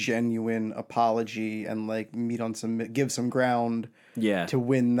give a genuine apology and like give some ground Yeah. to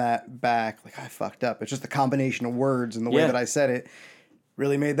win that back. Like, I fucked up. It's just the combination of words and the way Yeah. that I said it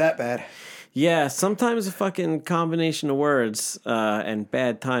really made that bad. Yeah, sometimes a fucking combination of words and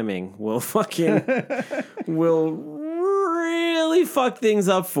bad timing will will really fuck things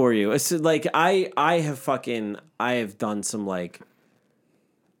up for you. It's like I have done some like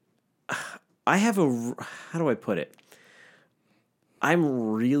how do I put it?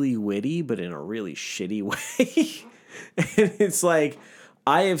 I'm really witty, but in a really shitty way. And it's like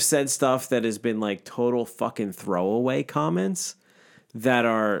I have said stuff that has been like total fucking throwaway comments that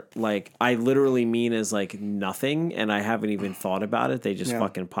are like I literally mean as like nothing and I haven't even thought about it. They just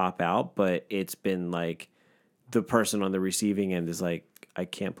fucking pop out, but it's been like the person on the receiving end is like, I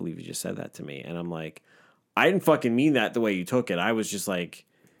can't believe you just said that to me. And I'm like, I didn't fucking mean that the way you took it. I was just like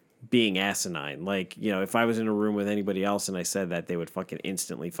being asinine. Like, you know, if I was in a room with anybody else and I said that, they would fucking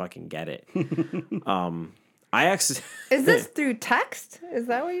instantly fucking get it. Is this through text? Is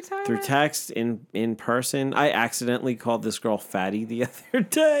that what you're talking through about? text in person. I accidentally called this girl fatty the other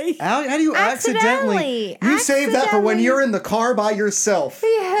day. How do you accidentally? You save that for when Accidentally. you're in the car by yourself.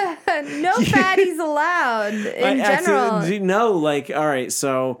 Yeah, no fatties allowed in general. No, like all right.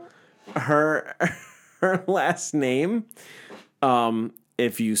 So her last name,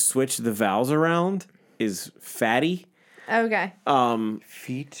 if you switch the vowels around, is Fatty. Okay.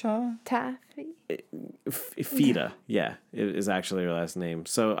 Fita? Taffy. Fita, yeah, is actually her last name.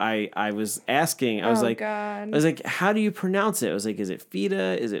 So I was asking, I was like, God. how do you pronounce it? I was like, is it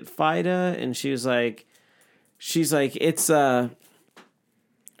Fita? Is it Fida? And she's like, it's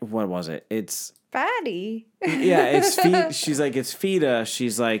what was it? It's Fatty. yeah, it's she's like, it's Fita.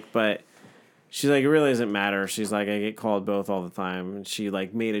 She's like, but she's like, it really doesn't matter. She's like, I get called both all the time. And she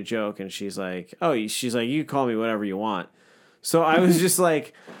like made a joke, and she's like, oh, she's like, you call me whatever you want. So I was just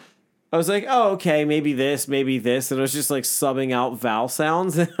like, I was like, oh, okay, maybe this, maybe this. And I was just like subbing out vowel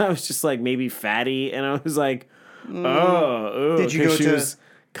sounds. And I was just like, maybe fatty. And I was like, oh, Did you go she to- was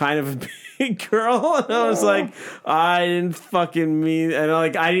kind of a big girl. And I was like, I didn't fucking mean, and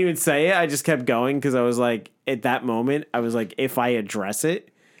like, I didn't even say it. I just kept going because I was like, at that moment, I was like, if I address it,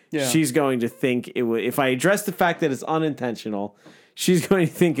 Yeah. she's going to think it would. If I address the fact that it's unintentional, she's going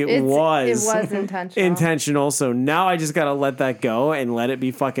to think it was intentional. intentional. So now I just got to let that go and let it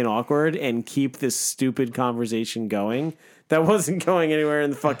be fucking awkward and keep this stupid conversation going. That wasn't going anywhere in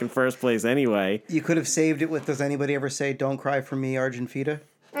the fucking first place anyway. You could have saved it with, does anybody ever say, don't cry for me, Argentina?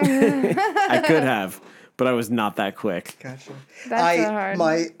 I could have, but I was not that quick. Gotcha. That's so hard.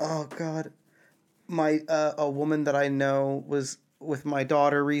 Oh God. A woman that I know was with my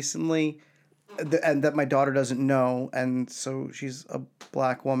daughter recently, and that my daughter doesn't know, and so she's a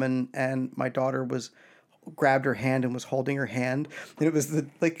black woman, and my daughter grabbed her hand and was holding her hand, and it was the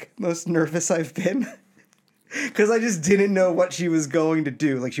like most nervous I've been. Because I just didn't know what she was going to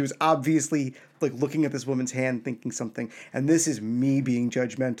do. Like, she was obviously like looking at this woman's hand, thinking something. And this is me being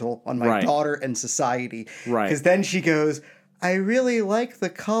judgmental on my Right. daughter and society. Right. Because then she goes, I really like the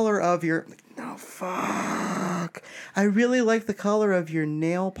color of your... No, fuck. I really like the color of your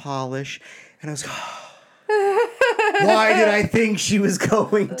nail polish. And I was why did I think she was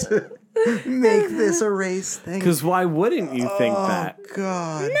going to make this a race thing? Because why wouldn't you think that?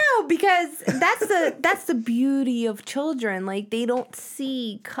 God. No, because that's the beauty of children. Like, they don't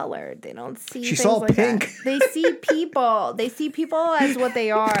see color. They don't see. She things saw like pink. That. They see people. They see people as what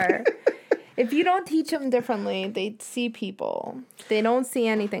they are. If you don't teach them differently, they see people. They don't see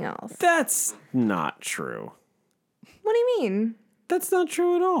anything else. That's not true. What do you mean? That's not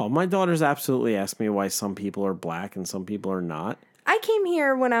true at all. My daughter's absolutely asked me why some people are black and some people are not. I came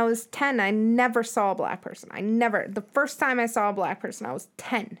here when I was 10. I never saw a black person. The first time I saw a black person, I was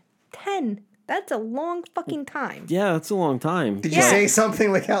 10. 10. That's a long fucking time. Yeah, that's a long time. Did you say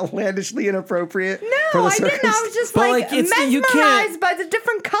something like outlandishly inappropriate? No, I didn't. I was just But, like like, it's- you mesmerized can't- by the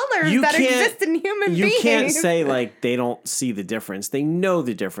different colors that exist in human You beings. can't say like they don't see the difference. They know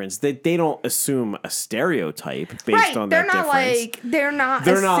the difference. They don't assume a stereotype based right. on They're that not difference. like they're not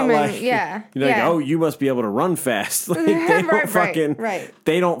They're not assuming. like Yeah. You're like, yeah. oh, you must be able to run fast. Like they don't Right, fucking. right.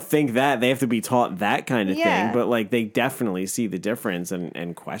 They don't think that. They have to be taught that kind of Yeah. thing. But like they definitely see the difference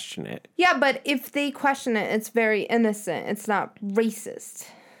and question it. Yeah, but if they question it, it's very innocent. It's not racist.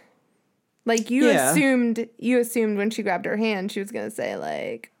 Like you Yeah. assumed when she grabbed her hand, she was gonna say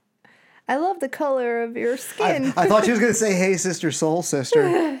like, "I love the color of your skin." I thought she was going to say, hey, sister, soul sister.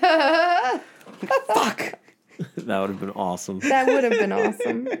 Fuck. That would have been awesome. That would have been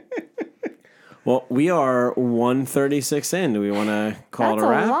awesome. Well, we are 1:36 in. Do we want to call That's it a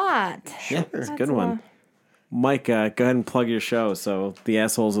a wrap? lot. Yeah, it's a good a one. lot. Mike, go ahead and plug your show so the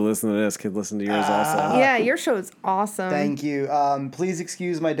assholes who listen to this could listen to yours also. Yeah, your show is awesome. Thank you. Please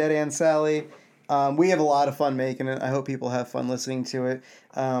excuse my dead Aunt Sally. We have a lot of fun making it. I hope people have fun listening to it.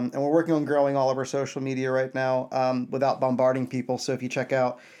 And we're working on growing all of our social media right now without bombarding people. So if you check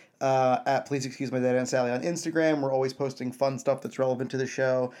out at Please Excuse My Dead Aunt Sally on Instagram, we're always posting fun stuff that's relevant to the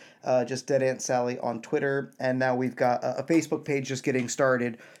show. Just Dead Aunt Sally on Twitter. And now we've got a Facebook page just getting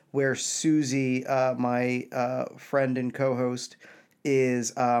started where Susie, my friend and co-host,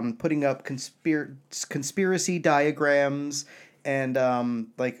 is putting up conspiracy diagrams and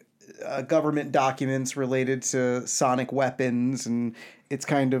government documents related to sonic weapons, and it's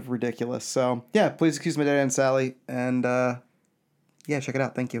kind of ridiculous. So yeah, please excuse my dead Aunt Sally, and yeah, check it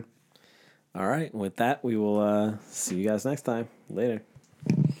out. Thank you. All right. With that, we will see you guys next time. Later.